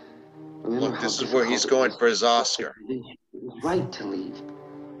 Remember Look, how this is where he's difficult going for his Oscar. It was right to leave.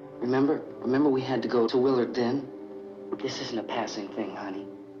 Remember we had to go to Willard then? This isn't a passing thing, honey.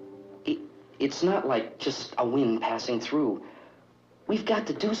 It's not like just a wind passing through. We've got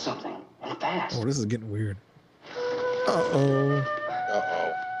to do something, and fast. Oh, this is getting weird. Uh-oh.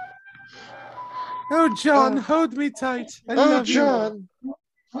 Uh-oh. Oh, John, hold me tight. I Oh, love you. John.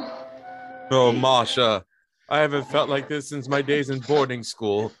 Oh, Masha. I haven't felt like this since my days in boarding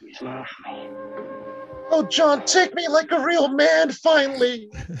school. Oh, John, take me like a real man, finally.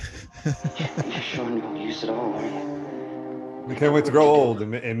 You're showing no use at all, are you? We can't wait to grow old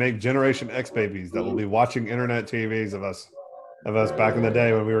and make Generation X babies that will be watching internet TVs of us back in the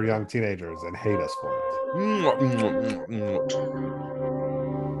day when we were young teenagers and hate us for it.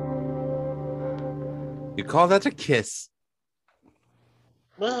 You call that a kiss?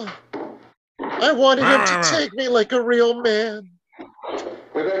 Well, I wanted him to take me like a real man.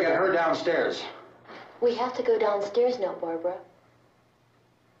 We better get her downstairs. We have to go downstairs now, Barbara.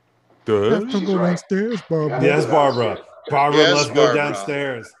 Good. Let's go downstairs, Barbara. Yes, Barbara. Barbara, Yes, let's go Barbara.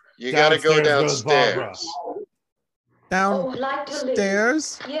 downstairs. You gotta go goes Barbara. downstairs. Oh, like to leave.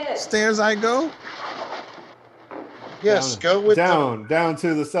 Downstairs? Yes. Stairs I go? Yes, go with down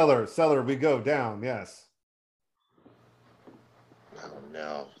to the cellar. Cellar, we go down. Yes. Oh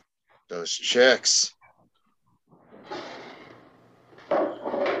no, those chicks.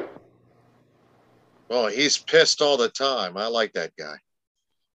 Oh, he's pissed all the time. I like that guy.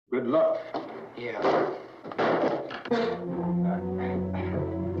 Good luck. Yeah.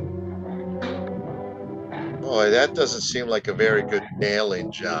 Boy, that doesn't seem like a very good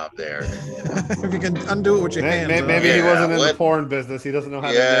nailing job there. If you can undo it with your hands. Maybe he wasn't in the porn business. He doesn't know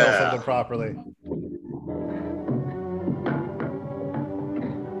how to nail something properly.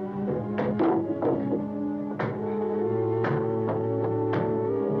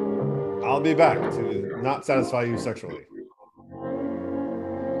 I'll be back to not satisfy you sexually.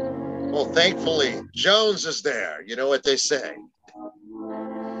 Well, thankfully, Jones is there. You know what they say.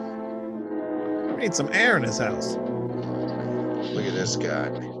 We need some air in his house. Look at this guy.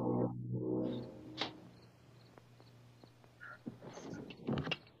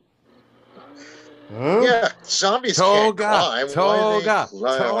 Huh? Yeah, zombies can't climb. Toga.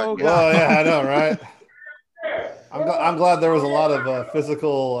 Oh, yeah, I know, right? I'm glad there was a lot of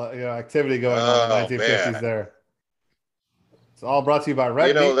physical activity going on in the 1950s man. there. It's all brought to you by Red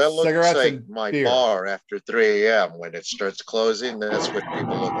You know, Meat, that looks cigarettes, like and my beer. bar after 3 a.m. when it starts closing. That's what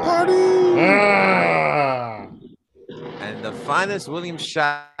people look like. Ah! And the finest William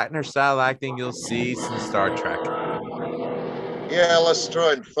Shatner style acting you'll see since Star Trek. Yeah, let's throw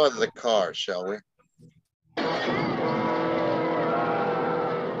it in front of the car, shall we?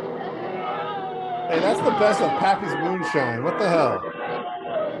 Hey, that's the best of Pappy's Moonshine. What the hell?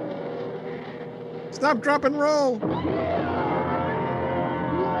 Stop, drop, and roll.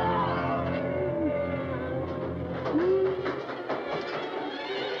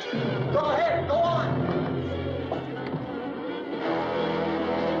 Go ahead, go on.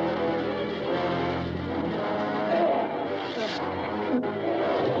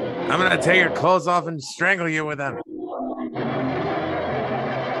 I'm gonna take your clothes off and strangle you with them.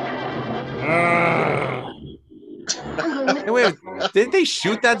 Hey, wait, didn't they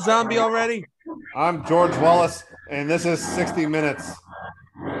shoot that zombie already? I'm George Wallace, and this is 60 Minutes.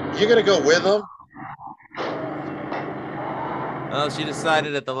 You gonna go with them? Oh, she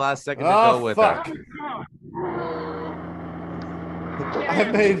decided at the last second to go with her.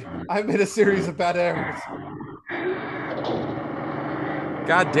 I made a series of bad errors.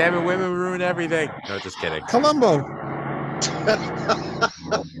 God damn it, women ruin everything. No, just kidding. Columbo.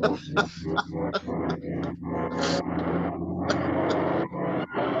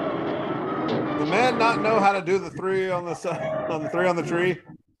 The man not know how to do the three on the three on the tree.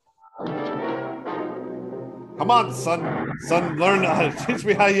 Come on, son. Son, learn how to teach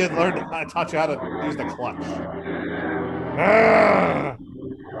me how you learned. I taught you how to use the clutch.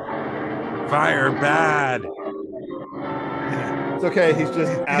 Fire bad. It's okay. He's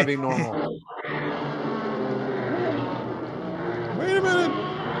just Abby normal. Wait a minute.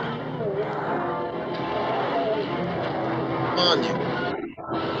 Come on, you.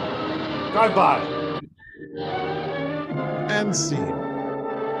 Drive by. And scene.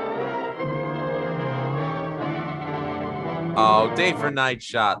 Oh, day for night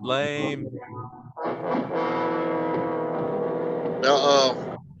shot. Lame.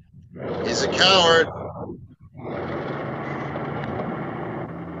 Uh-oh. He's a coward.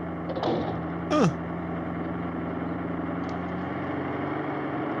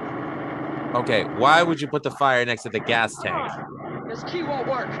 Okay, why would you put the fire next to the gas tank? This key won't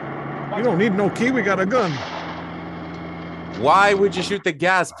work. You don't need no key. We got a gun. Why would you shoot the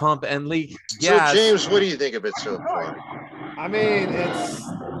gas pump and leak gas? So, James, what do you think of it so far? I mean,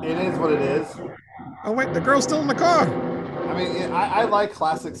 it is what it is. Oh, wait, the girl's still in the car. I mean, I like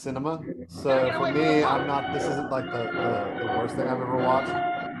classic cinema. So for me, this isn't like the worst thing I've ever watched.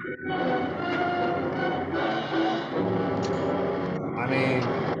 I mean,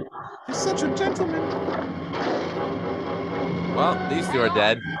 he's such a gentleman. Well, these two are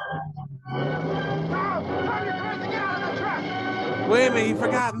dead. Wait a minute, you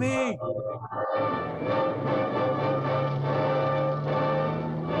forgot me.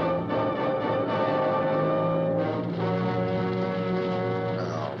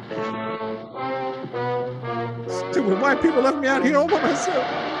 Stupid white people left me out here all by myself.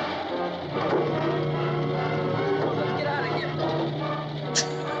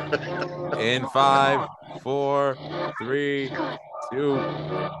 In 5, 4, 3, 2.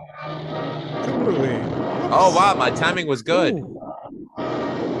 Oh wow, my timing was good. Ooh.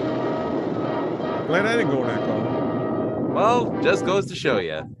 Glad I didn't go that car. Well, just goes to show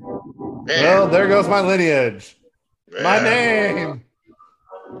you. Well, there goes my lineage. My name.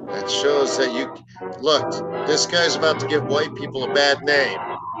 That shows that you look. This guy's about to give white people a bad name.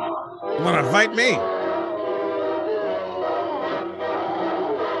 You want to fight me?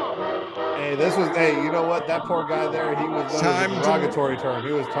 Hey, you know what? That poor guy there, he was a derogatory term.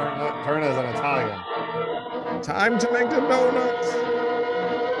 He was turned as an Italian. Time to make the donuts.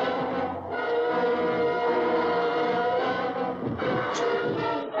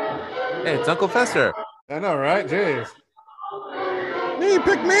 Hey, it's Uncle Fester. I know, right? Jeez. Hey,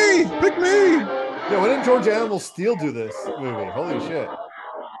 pick me! Pick me! Yeah, when did George Animal Steel do this movie? Holy shit.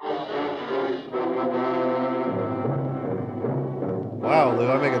 Wow, Lou,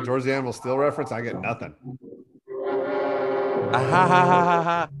 I make a George the Animal Steel reference, I get nothing. Ha ha ha ha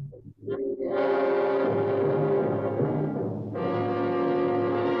ha.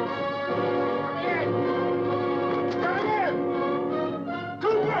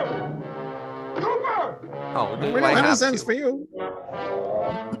 Oh, we don't have any sense for you.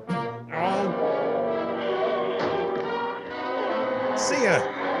 See ya.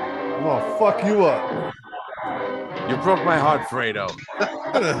 I'm gonna fuck you up. You broke my heart, Fredo.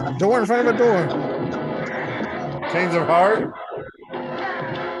 Door in front of a door. Chains of heart.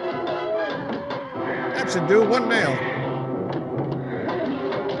 That should do. One nail.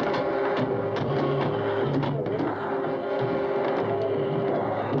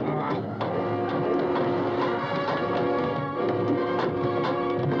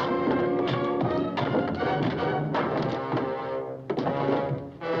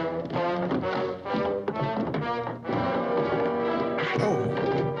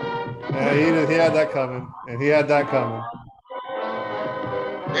 He had that coming, and he had that coming.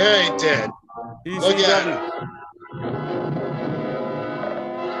 Yeah, he did. Look at it.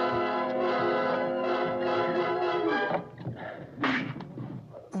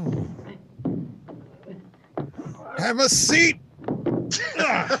 Have a seat.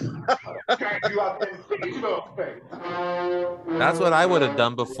 That's what I would have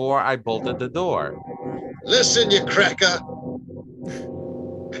done before I bolted the door. Listen, you cracker.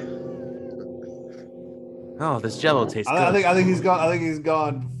 Oh, this Jello tastes good. I think he's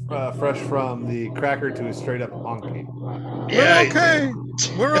gone fresh from the cracker to a straight up honky. Yeah, we're okay.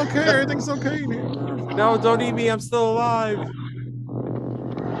 We're okay. Everything's okay. No, don't eat me. I'm still alive.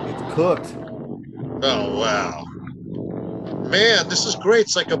 It's cooked. Oh wow, man, this is great.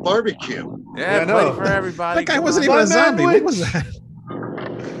 It's like a barbecue. Yeah, plenty for everybody. That guy wasn't even a zombie. What was that?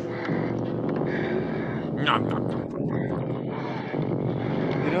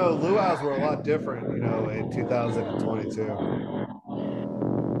 You know, luau's were a lot different, you know, in 2022.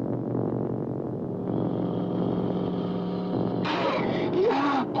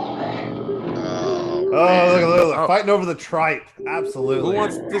 Oh, look, fighting over the tripe. Absolutely. Who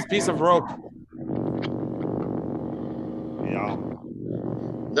wants this piece of rope? Yeah.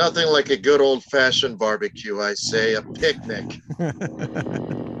 Nothing like a good old-fashioned barbecue, I say, a picnic.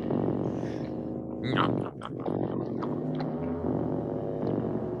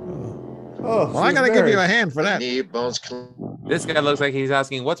 Oh, well, I gotta give you a hand for that. Knee bones. This guy looks like he's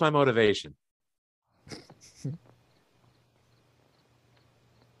asking, "What's my motivation?"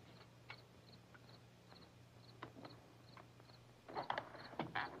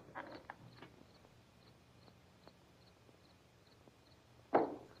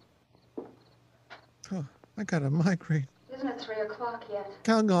 Oh, I got a migraine. Isn't it 3 o'clock yet?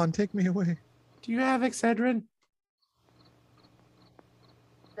 Calgon, take me away. Do you have Excedrin?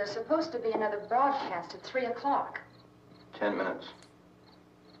 There's supposed to be another broadcast at 3 o'clock. 10 minutes.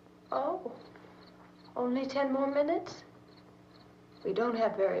 Oh, only 10 more minutes? We don't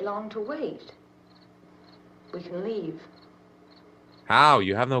have very long to wait. We can leave. How?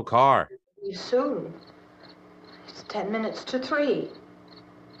 You have no car. Leave soon. It's 10 minutes to 3.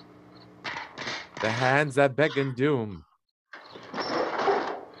 The hands that beckon doom.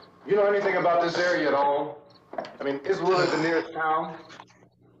 You know anything about this area at all? I mean, is Willard the nearest town?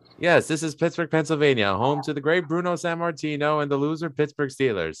 Yes, this is Pittsburgh, Pennsylvania, home to the great Bruno Sammartino and the loser Pittsburgh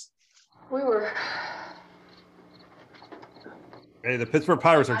Steelers. We were... Hey, the Pittsburgh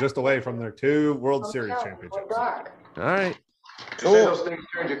Pirates are just away from their 2 World Series championships. Dark. All right. Cool. You say those things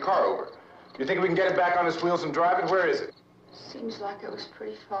turned your car over. You think we can get it back on its wheels and drive it? Where is it? Seems like it was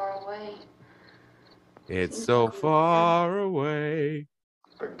pretty far away. It's so far away.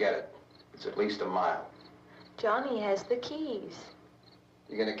 Forget it. It's at least a mile. Johnny has the keys.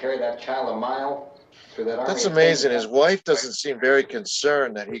 You're going to carry that child a mile through that army? That's amazing. His wife doesn't seem very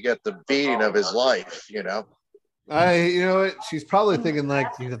concerned that he got the beating of his life, you know? You know what? She's probably thinking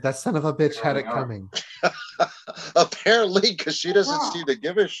like, that son of a bitch had it coming. Apparently, because she doesn't seem to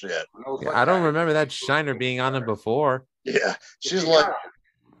give a shit. Yeah, I don't remember that Shiner being on him before. Yeah, she's like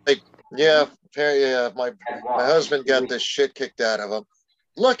Yeah, my husband got this shit kicked out of him.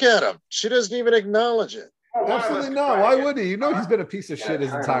 Look at him. She doesn't even acknowledge it. Absolutely not. Why would he? You know he's been a piece of shit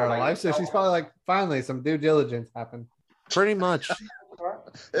his entire life. So she's probably like, finally, some due diligence happened. Pretty much.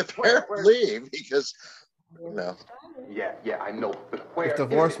 Apparently, because no. Yeah, I know. But If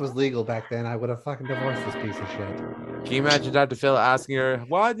divorce was legal back then, I would have fucking divorced this piece of shit. Can you imagine Dr. Phil asking her,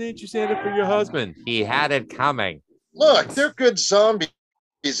 why didn't you stand up for your husband? He had it coming. Look, they're good zombies.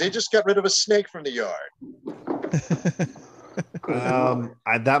 They just got rid of a snake from the yard.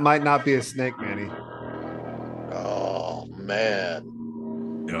 That might not be a snake, Manny. Oh, man.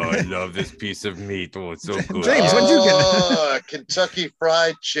 Oh, I love this piece of meat. Oh, it's so good. James, what'd you get? Kentucky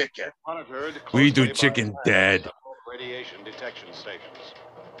Fried Chicken. We do chicken dead. Radiation detection stations.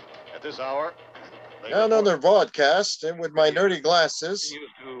 At this hour, Down on their broadcast, and with my nerdy glasses.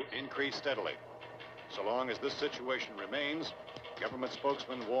 continues to increase steadily. So long as this situation remains, government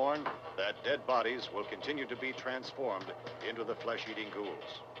spokesmen warn that dead bodies will continue to be transformed into the flesh-eating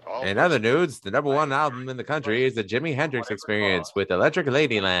ghouls. In other news, the #1 album in the country is the Jimi Hendrix Experience with Electric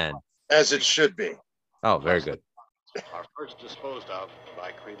Ladyland. As it should be. Oh, very good. Are first disposed of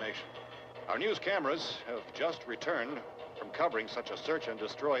by cremation. Our news cameras have just returned from covering such a search and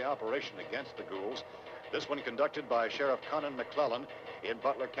destroy operation against the ghouls. This one conducted by Sheriff Conan McClellan in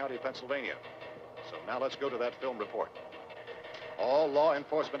Butler County, Pennsylvania. So now let's go to that film report. All law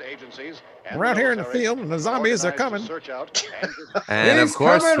enforcement agencies and We're out here in the field, and the zombies are coming. search out And He's of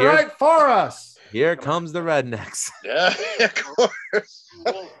course, coming here, right for us. here comes the rednecks. Yeah, of course.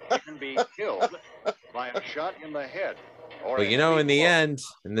 can be killed by a shot in the head. But you know, in the end,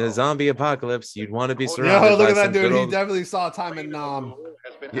 in the zombie apocalypse, you'd want to be Yo, surrounded look by at that some dude. good He old... definitely saw time in Nam.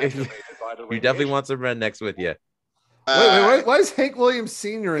 You definitely want some rednecks with you. Wait. Why is Hank Williams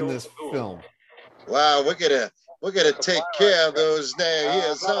Sr. in this film? Wow, we're gonna take care of those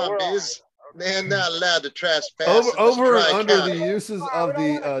zombies. They're not allowed to trespass. Over and under the uses of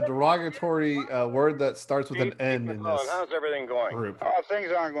the derogatory word that starts with an N in this. How's everything going? group. Oh,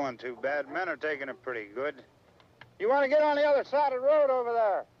 things aren't going too bad. Men are taking it pretty good. You want to get on the other side of the road over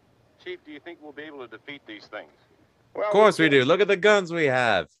there? Chief, do you think we'll be able to defeat these things? Well, Of course we do. Look at the guns we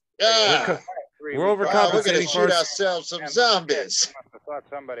have. Yeah. We're We're gonna overcompensating for shoot ourselves some zombies.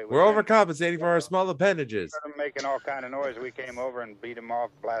 we're overcompensating for our small appendages. Making all kind of noise. We came over and beat them off,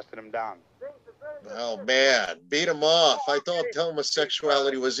 blasted them down. Oh man, beat them off. I thought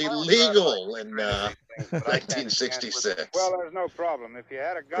homosexuality was illegal in 1966. Well, there's no problem. If you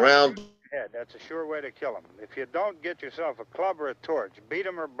had a gun Ground. to your head, that's a sure way to kill them. If you don't, get yourself a club or a torch. Beat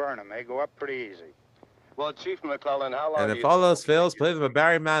them or burn them. They go up pretty easy. Well, Chief McClellan, how long And do if you... all else fails, play them a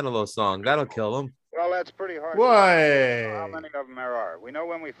Barry Manilow song. That'll kill them. Well, that's pretty hard. Why? How many of them there are? We know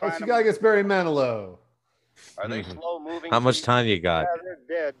when we Oh, find she them. guy gets Barry Manilow. Are they slow-moving? How much time you got?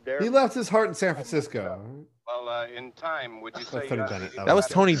 They're dead. He left his heart in San Francisco. Well, in time, would you say... Tony Bennett. That was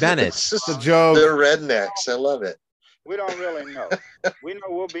Tony Bennett. It's just a joke. They're rednecks. I love it. We don't really know. We know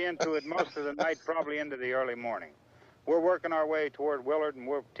we'll be into it most of the night, probably into the early morning. We're working our way toward Willard, and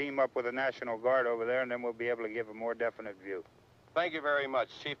we'll team up with the National Guard over there, and then we'll be able to give a more definite view. Thank you very much,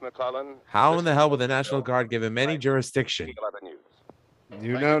 Chief McClellan. How in the hell would the National Guard give him any jurisdiction?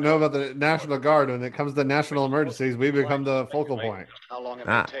 You know about the National Guard. When it comes to national emergencies, we become the focal point. How long it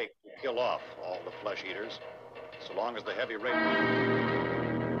Ah. may take to kill off all the flesh eaters, so long as the heavy rain.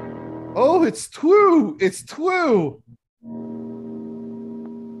 Oh, it's Twu. It's Twu.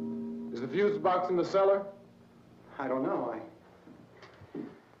 Is the fuse box in the cellar? I don't know.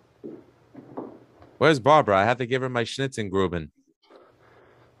 Where's Barbara? I have to give her my Schnitzengruben.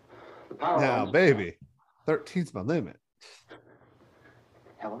 Now, baby, 13's my limit.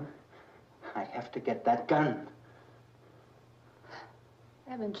 Helen, I have to get that gun.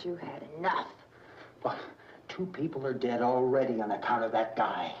 Haven't you had enough? But 2 people are dead already on account of that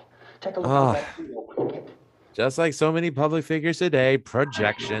guy. Take a look Ah. at that video, Cricket. Just like so many public figures today,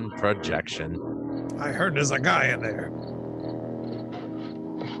 projection. I heard there's a guy in there.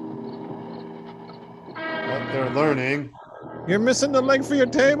 What they're learning. You're missing the leg for your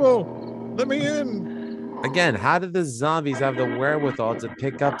table. Let me in. Again, how did the zombies have the wherewithal to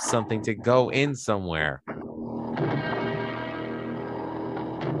pick up something to go in somewhere?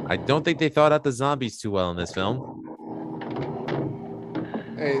 I don't think they thought out the zombies too well in this film.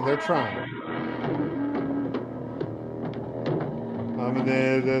 Hey, they're trying.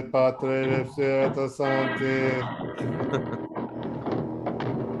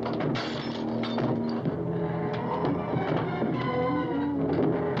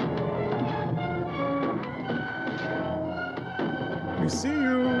 We see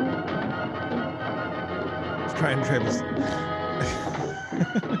you. Let's try and try this.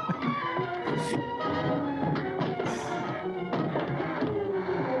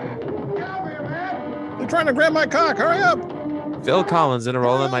 They're trying to grab my cock. Hurry up. Phil Collins in a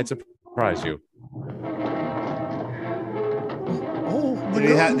role that might surprise you. Oh,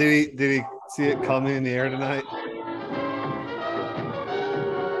 Did he see it coming in the air tonight?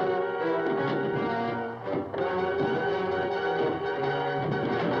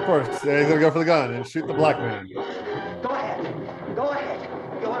 Of course, he's gonna go for the gun and shoot the black man. Go ahead. Go ahead.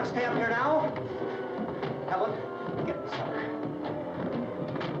 You want to stay up here now? Helen, get the cellar.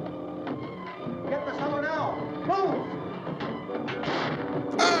 Get the cellar now. Move!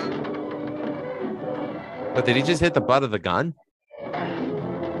 But did he just hit the butt of the gun?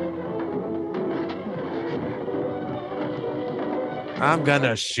 I'm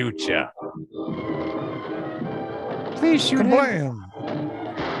gonna shoot you. Please shoot him.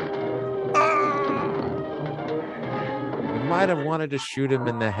 You might have wanted to shoot him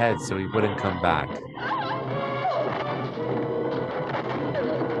in the head so he wouldn't come back.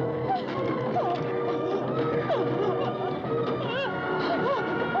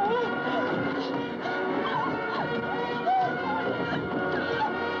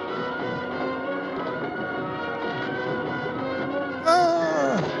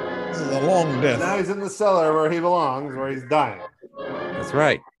 This is a long death. Now he's in the cellar where he belongs, where he's dying. That's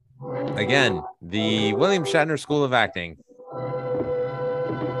right. Again, the William Shatner School of Acting.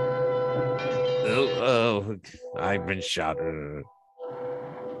 Oh, I've been shot.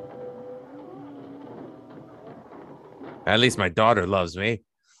 At least my daughter loves me.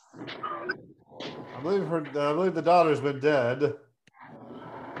 I believe the daughter's been dead.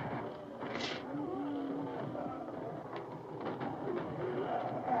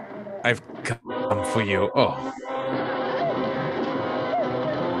 I've come for you. Oh.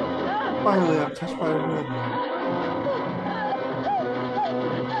 Finally, I'm touched by a red man.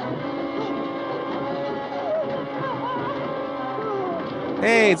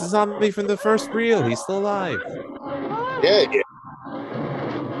 Hey, it's a zombie from the first reel. He's still alive. Yeah.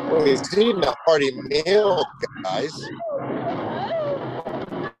 Well, he's eating a hearty meal, guys.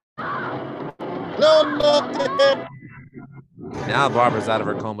 No, nothing. Now Barbara's out of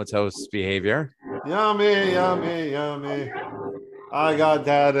her comatose behavior. Yummy, yummy, yummy. I got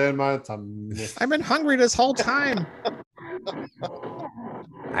that in my tummy. I've been hungry this whole time.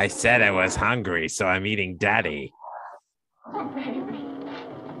 I said I was hungry, so I'm eating daddy. Oh, baby.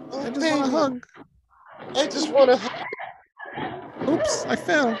 I just want a hug. I just want to hug. Oops, I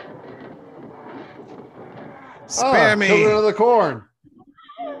fell. Spare me. Children of the Corn.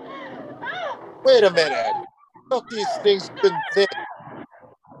 Wait a minute. I thought these things couldn't think.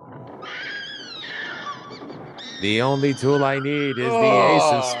 The only tool I need is the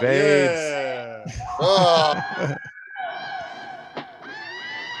ace of spades. Yeah. Oh.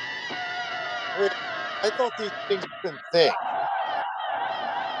 Wait, I thought these things couldn't think.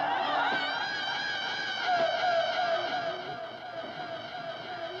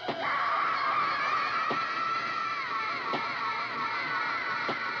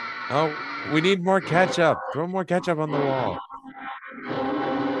 Oh, we need more ketchup. Throw more ketchup on the wall.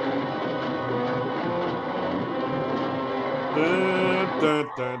 Dun, dun,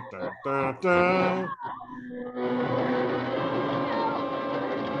 dun, dun, dun, dun.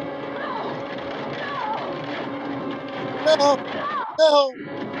 No.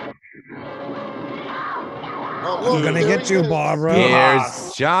 I'm gonna get you, Barbara.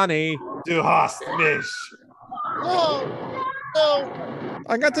 Here's Johnny. Du hast mich. No.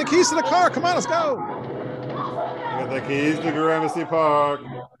 I got the keys to the car. Come on, let's go. I got the keys to Gramercy Park.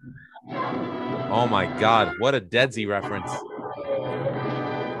 Oh my God, what a Deadsy reference.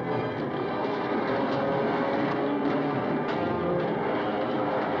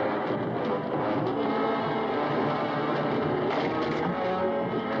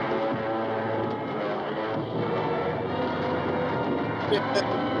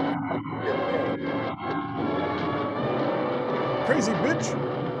 Crazy bitch.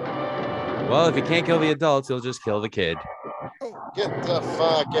 Well, if he can't kill the adults, he'll just kill the kid. Get the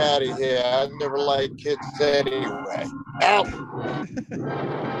fuck out of here. I never liked kids anyway. Ow.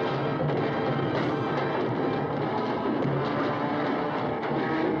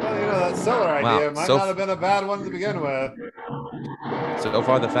 Well, you know, that cellar idea might not have been a bad one to begin with. So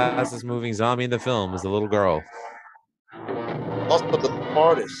far, the fastest moving zombie in the film is the little girl. Also the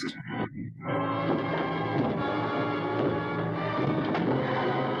smartest.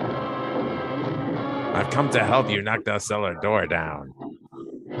 I've come to help you knock the cellar door down.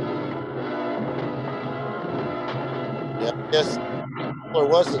 Yeah, yes, there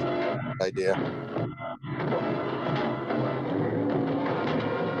was an idea.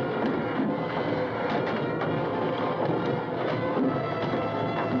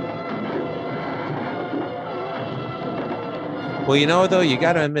 Well, you know, though, you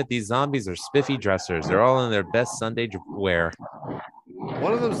got to admit these zombies are spiffy dressers. They're all in their best Sunday wear.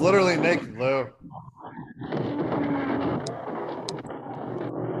 One of them's literally naked, Lou.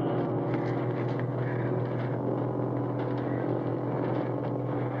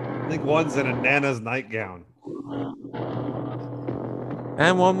 I think one's in a Nana's nightgown.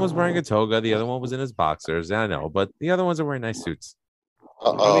 And one was wearing a toga. The other one was in his boxers. I know, but the other ones are wearing nice suits.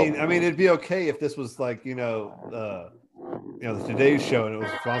 I mean, it'd be okay if this was like, the Today's Show and it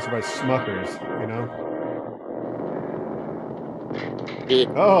was sponsored by Smuckers,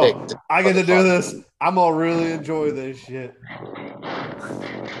 Oh, I get to do this. I'm gonna really enjoy this shit.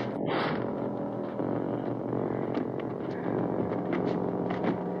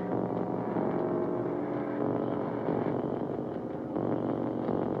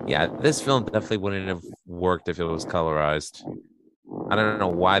 Yeah, this film definitely wouldn't have worked if it was colorized. I don't know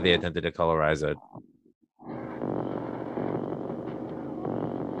why they attempted to colorize it.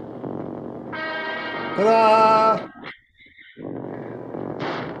 Ta-da!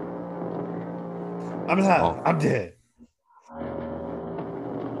 I'm not. Oh. I'm dead.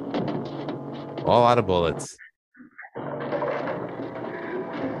 All out of bullets.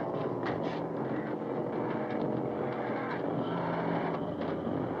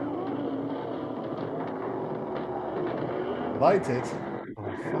 Light it.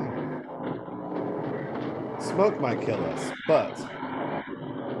 Oh, fine. Smoke might kill us, but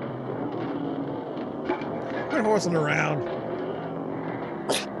Quit horsing around.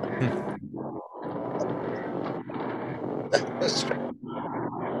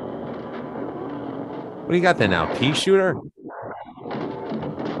 What do you got there now? Pea shooter?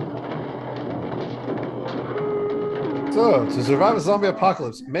 So, to survive a zombie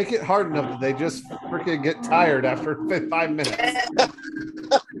apocalypse, make it hard enough that they just freaking get tired after 5 minutes.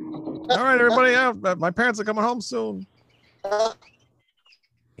 All right, everybody. My parents are coming home soon.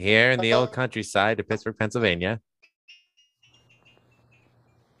 Here in the old countryside of Pittsburgh, Pennsylvania.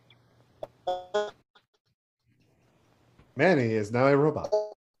 Manny is now a robot.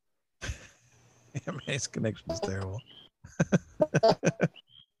 Yeah, Manny's connection is terrible.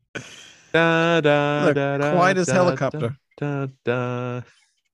 Da, da, Look, da, da, quiet as da, helicopter. Da, da.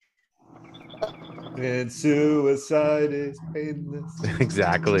 And suicide is painless.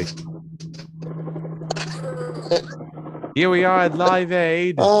 Exactly. Here we are at Live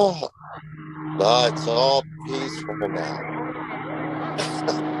Aid. Oh, it's all peaceful now.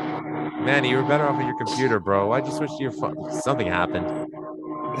 Manny, you were better off with your computer, bro. Why'd you switch to your phone? Something happened.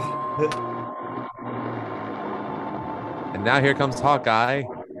 And now here comes Hawkeye.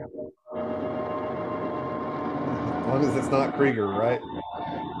 As long as it's not Krieger, right?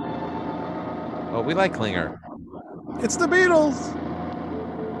 Oh, we like Klinger. It's the Beatles.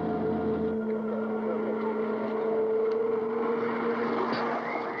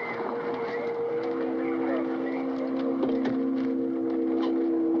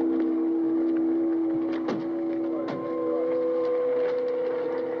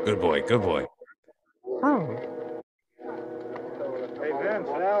 Good boy, good boy. Hey, Vince,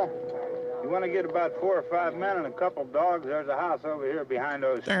 Al, you want to get about 4 or 5 men and a couple dogs? There's a house over here behind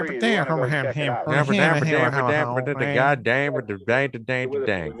those trees. You wanna go check it out?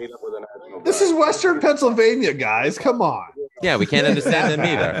 This is Western Pennsylvania, guys. Come on. Yeah, we can't understand them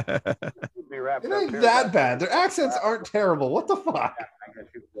either. It ain't that bad. Their accents aren't terrible. What the fuck? I guess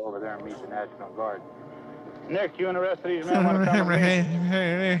you can go over there and meet the National Guard. Nick, you and the rest of these men want to come with me?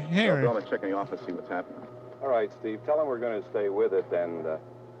 Go and check in the office, see what's happening. All right, Steve, tell him we're going to stay with it, and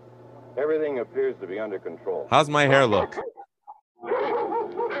everything appears to be under control. How's my hair look?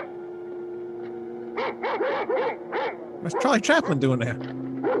 What's Charlie Chaplin doing there?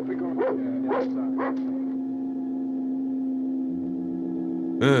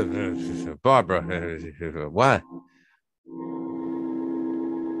 Barbara, what?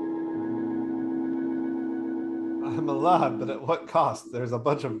 I'm alive, but at what cost? There's a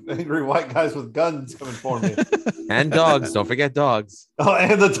bunch of angry white guys with guns coming for me. And dogs. Don't forget dogs. Oh,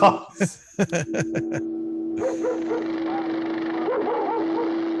 and the dogs.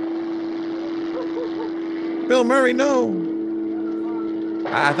 Bill Murray, no.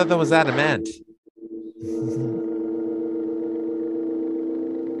 I thought that was adamant.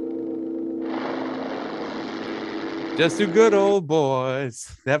 Just two good old boys.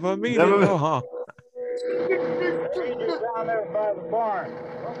 Never mean no harm. Down there by the barn.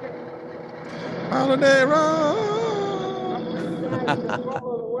 Holiday Road. I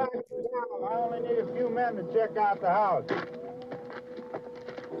only need a few men to check out the house.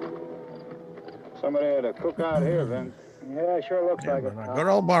 Somebody had a cookout here, Vince. Yeah, sure looks like it. Good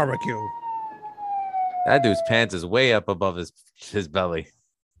old barbecue. That dude's pants is way up above his belly.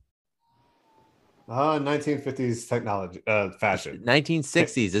 1950s technology, fashion.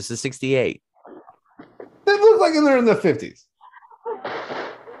 1960s. This is 68. They look like they're in the 50s.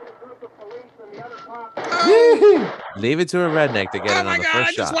 Leave it to a redneck to get it on the first shot.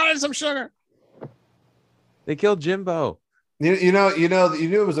 I just wanted some sugar. They killed Jimbo. You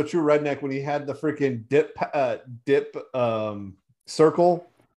knew it was a true redneck when he had the freaking dip circle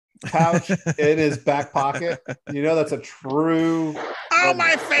pouch in his back pocket. You know that's a true. Oh,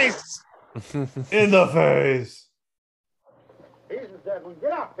 my face! In the face. He's the dead one.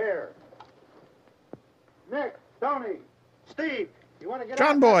 Get up here. Nick, Tony, Steve, you want to get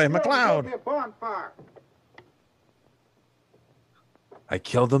John out Boy, there? McLeod. Give me a bonfire. I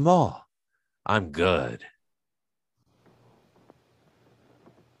killed them all. I'm good.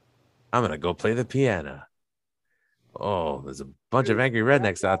 I'm going to go play the piano. Oh, there's a bunch of angry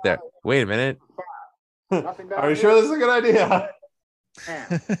rednecks out there. Wait a minute. Are you sure this is a good idea?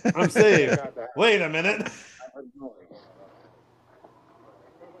 I'm saved. Wait a minute.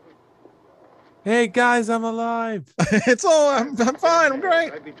 Hey, guys, I'm alive. It's all, I'm fine. I'm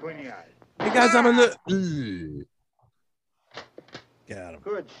great. Right between the eyes. Hey, guys, I'm alive. Got him.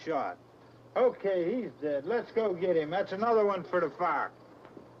 Good shot. Okay, he's dead. Let's go get him. That's another one for the fire.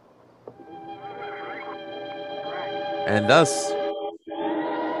 And thus,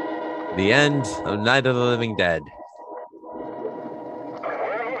 the end of Night of the Living Dead.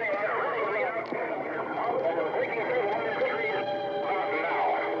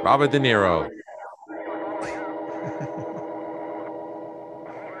 Robert De Niro.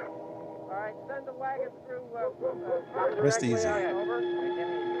 Rest easy.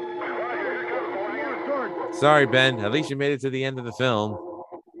 Sorry, Ben. At least you made it to the end of the film.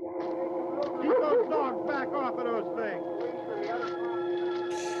 Keep those dogs back off of those things.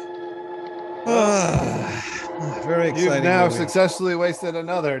 Very exciting. You've now movie. successfully wasted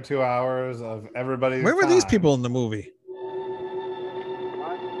another 2 hours of everybody's Where were these time. people in the movie?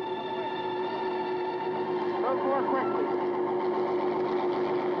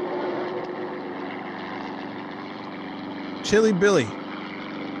 Chili Billy.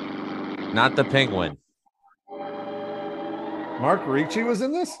 Not the penguin. Mark Ricci was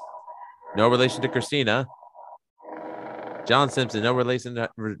in this? No relation to Christina. John Simpson, no relation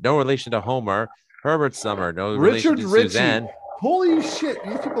to Homer. Herbert Summer, no relation Richard to Ritchie. Suzanne. Holy shit.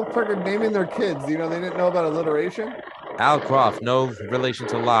 These people freaking naming their kids. You know, they didn't know about alliteration. Al Croft, no relation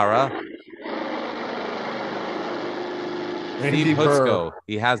to Lara. Andy Steve Burr. Hutzko,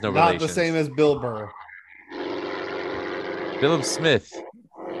 he has no Not relation. the same as Bill Burr. Philip Smith,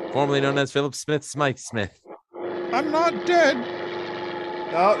 formerly known as Philip Smith Smith. I'm not dead.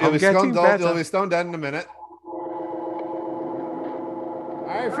 Oh, I'm getting better. you'll be stone dead in a minute.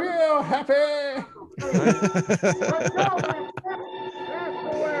 I feel happy.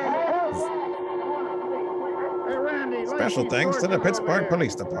 Special thanks to the Pittsburgh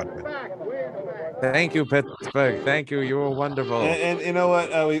Police Department. Thank you, Pittsburgh. Thank you. You were wonderful. And you know what?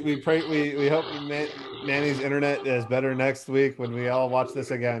 We pray. We hope Manny's internet is better next week when we all watch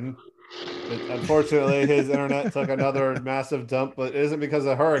this again. But unfortunately, his internet took another massive dump. But it isn't because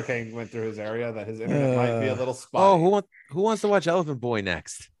a hurricane went through his area that his internet might be a little spotty. Oh, who wants to watch Elephant Boy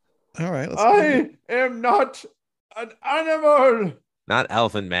next? All right. Let's I am not an animal. Not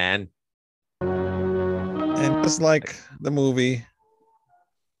Elephant Man. And just like the movie.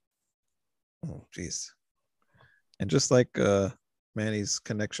 Oh, jeez. And just like Manny's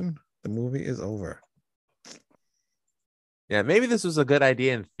connection, the movie is over. Yeah, maybe this was a good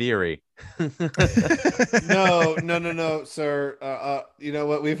idea in theory. No, sir. You know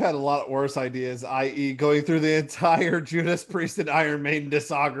what? We've had a lot worse ideas, i.e., going through the entire Judas Priest and Iron Maiden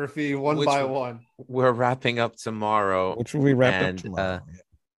discography one by one. We're wrapping up tomorrow. Which will be wrapped up tomorrow.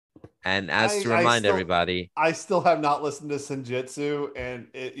 And as to remind everybody, I still have not listened to Senjutsu, and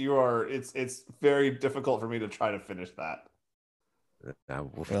it's very difficult for me to try to finish that.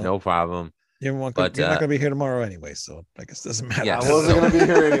 No problem. You're not going to be here tomorrow anyway, so I guess it doesn't matter. Yes. I wasn't going to be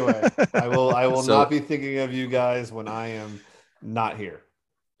here anyway. I will So- not be thinking of you guys when I am not here.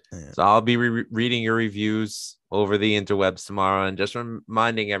 So I'll be reading your reviews over the interwebs tomorrow, and just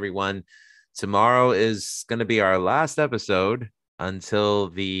reminding everyone, tomorrow is going to be our last episode until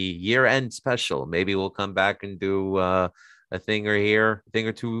the year-end special. Maybe we'll come back and do a thing or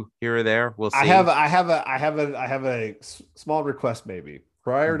two here or there. We'll see. I have a small request, maybe.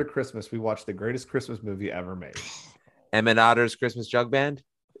 Prior to Christmas, we watched the greatest Christmas movie ever made. Emmett Otter's Christmas Jug Band.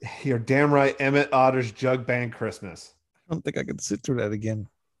 You're damn right, Emmett Otter's Jug Band Christmas. I don't think I could sit through that again.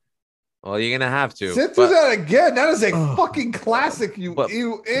 Well, you're gonna have to sit through that again. That is a fucking classic. You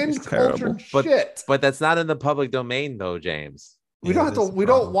end culture shit. But that's not in the public domain, though, James. We don't have to. We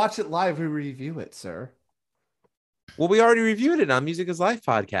don't watch it live. We review it, sir. Well, we already reviewed it on Music Is Life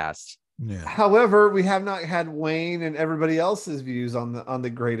podcast. Yeah. However, we have not had Wayne and everybody else's views on the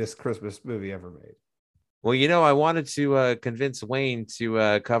greatest Christmas movie ever made. Well, you know, I wanted to convince Wayne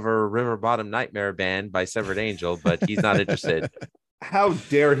to cover River Bottom Nightmare Band by Severed Angel, but he's not interested. How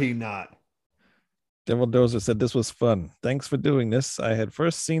dare he not? Devil Dozer said this was fun. Thanks for doing this. I had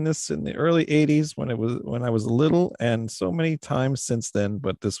first seen this in the early 80s when I was little, and so many times since then,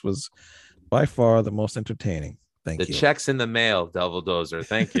 but this was by far the most entertaining. Thank you. The check's in the mail, Devil Dozer.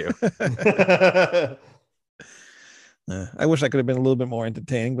 Thank you. I wish I could have been a little bit more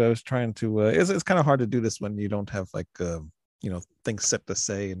entertaining, but I was trying to. It's kind of hard to do this when you don't have like things set to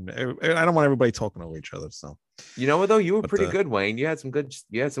say, and I don't want everybody talking over each other. So you know what though, you were pretty good, Wayne. You had some good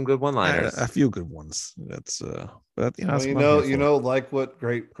one-liners. A few good ones. That's but like what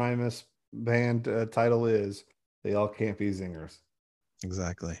Great Primus band title is. They all can't be zingers.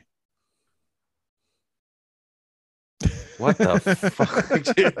 Exactly. What the fuck?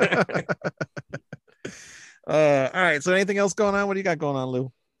 All right. So anything else going on? What do you got going on,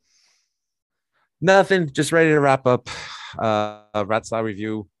 Lou? Nothing. Just ready to wrap up. Ratslaw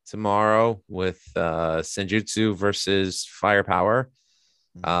review tomorrow with Senjutsu versus Firepower.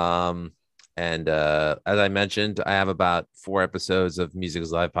 And as I mentioned, I have about 4 episodes of Music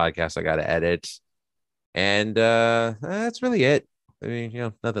Is Live podcast I got to edit, and that's really it. I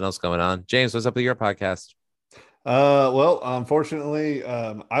mean, nothing else going on. James, what's up with your podcast? Well, unfortunately,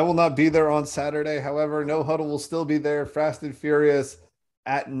 I will not be there on Saturday. However, No Huddle will still be there. Fast and Furious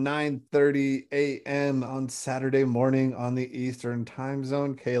at 9:30 a.m. on Saturday morning on the Eastern time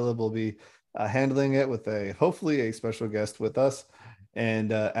zone. Caleb will be handling it with hopefully a special guest with us.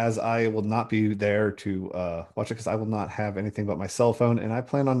 And as I will not be there to watch it because I will not have anything but my cell phone, and I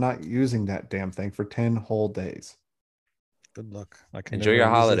plan on not using that damn thing for 10 whole days. Good luck. Enjoy your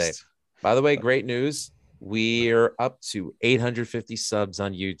holiday. By the way, great news. We're up to 850 subs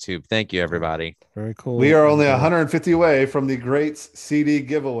on YouTube. Thank you, everybody. Very cool. We are only 150 away from the Greats CD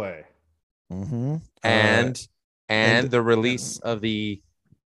giveaway. Mm-hmm. And the release of the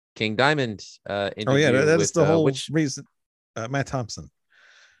King Diamond interview. Oh, yeah, that's with, the whole reason. Matt Thompson,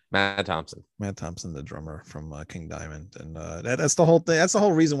 the drummer from King Diamond. And that's the whole thing. That's the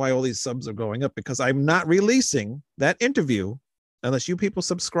whole reason why all these subs are going up, because I'm not releasing that interview unless you people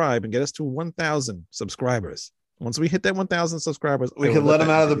subscribe and get us to 1,000 subscribers. Once we hit that 1,000 subscribers, we can let them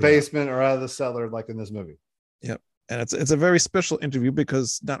out of the basement or out of the cellar, like in this movie. Yep. And it's a very special interview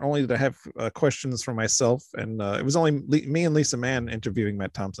because not only did I have questions for myself, and it was only me and Lisa Mann interviewing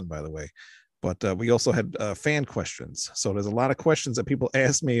Matt Thompson, by the way, but we also had fan questions. So there's a lot of questions that people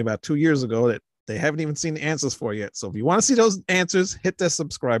asked me about 2 years ago that they haven't even seen the answers for yet. So if you want to see those answers, hit that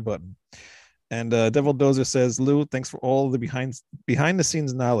subscribe button. And Devil Dozer says, Lou, thanks for all the behind the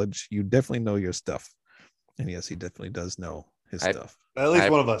scenes knowledge. You definitely know your stuff. And yes, he definitely does know his stuff. At least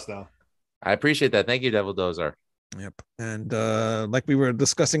one of us now. I appreciate that. Thank you, Devil Dozer. Yep. And like we were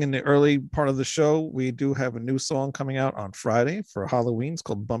discussing in the early part of the show, we do have a new song coming out on Friday for Halloween. It's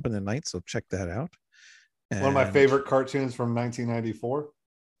called Bump in the Night. So check that out. One of my favorite cartoons from 1994.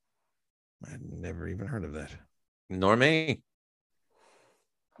 I never even heard of that. Nor me.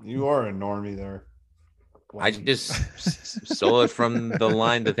 You are a normie there. I just stole it from the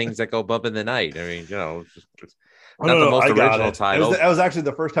line, the things that go bump in the night. I mean, not the most original title. That was actually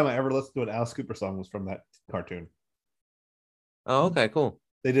the first time I ever listened to an Alice Cooper song was from that cartoon. Oh, okay, cool.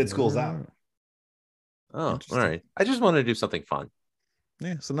 They did Schools Out. Oh, all right. I just wanted to do something fun.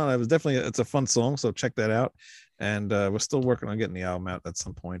 Yeah, so no, it was definitely, it's a fun song, so check that out. And we're still working on getting the album out at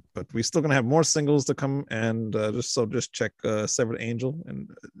some point, but we're still gonna have more singles to come. And just check Severed Angel,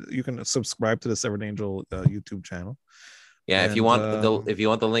 and you can subscribe to the Severed Angel YouTube channel. Yeah, and, if you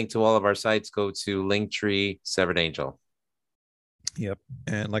want the link to all of our sites, go to Linktree Severed Angel. Yep,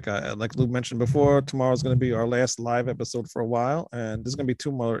 and like Lou mentioned before, tomorrow's going to be our last live episode for a while, and there's going to be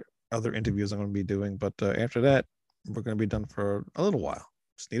 2 more other interviews I'm going to be doing. But after that, we're going to be done for a little while.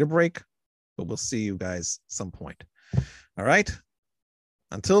 Just need a break, but we'll see you guys some point. All right.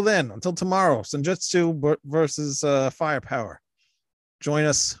 Until then, until tomorrow, Senjutsu versus Firepower. Join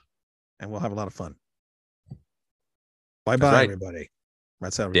us, and we'll have a lot of fun. Bye-bye, everybody.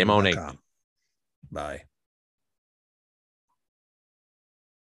 Demonic. Bye.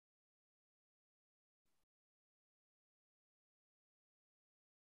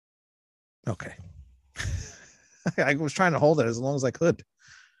 Okay. I was trying to hold it as long as I could.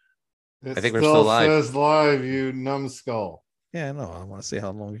 I think we're still live. Says live, you numbskull. Yeah, I know. I want to see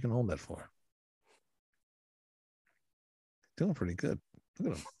how long you can hold that for. Doing pretty good.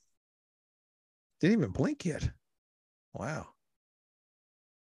 Look at him. Didn't even blink yet. Wow.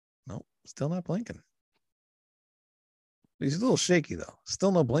 Nope, still not blinking. He's a little shaky though.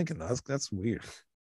 Still no blinking though. That's weird.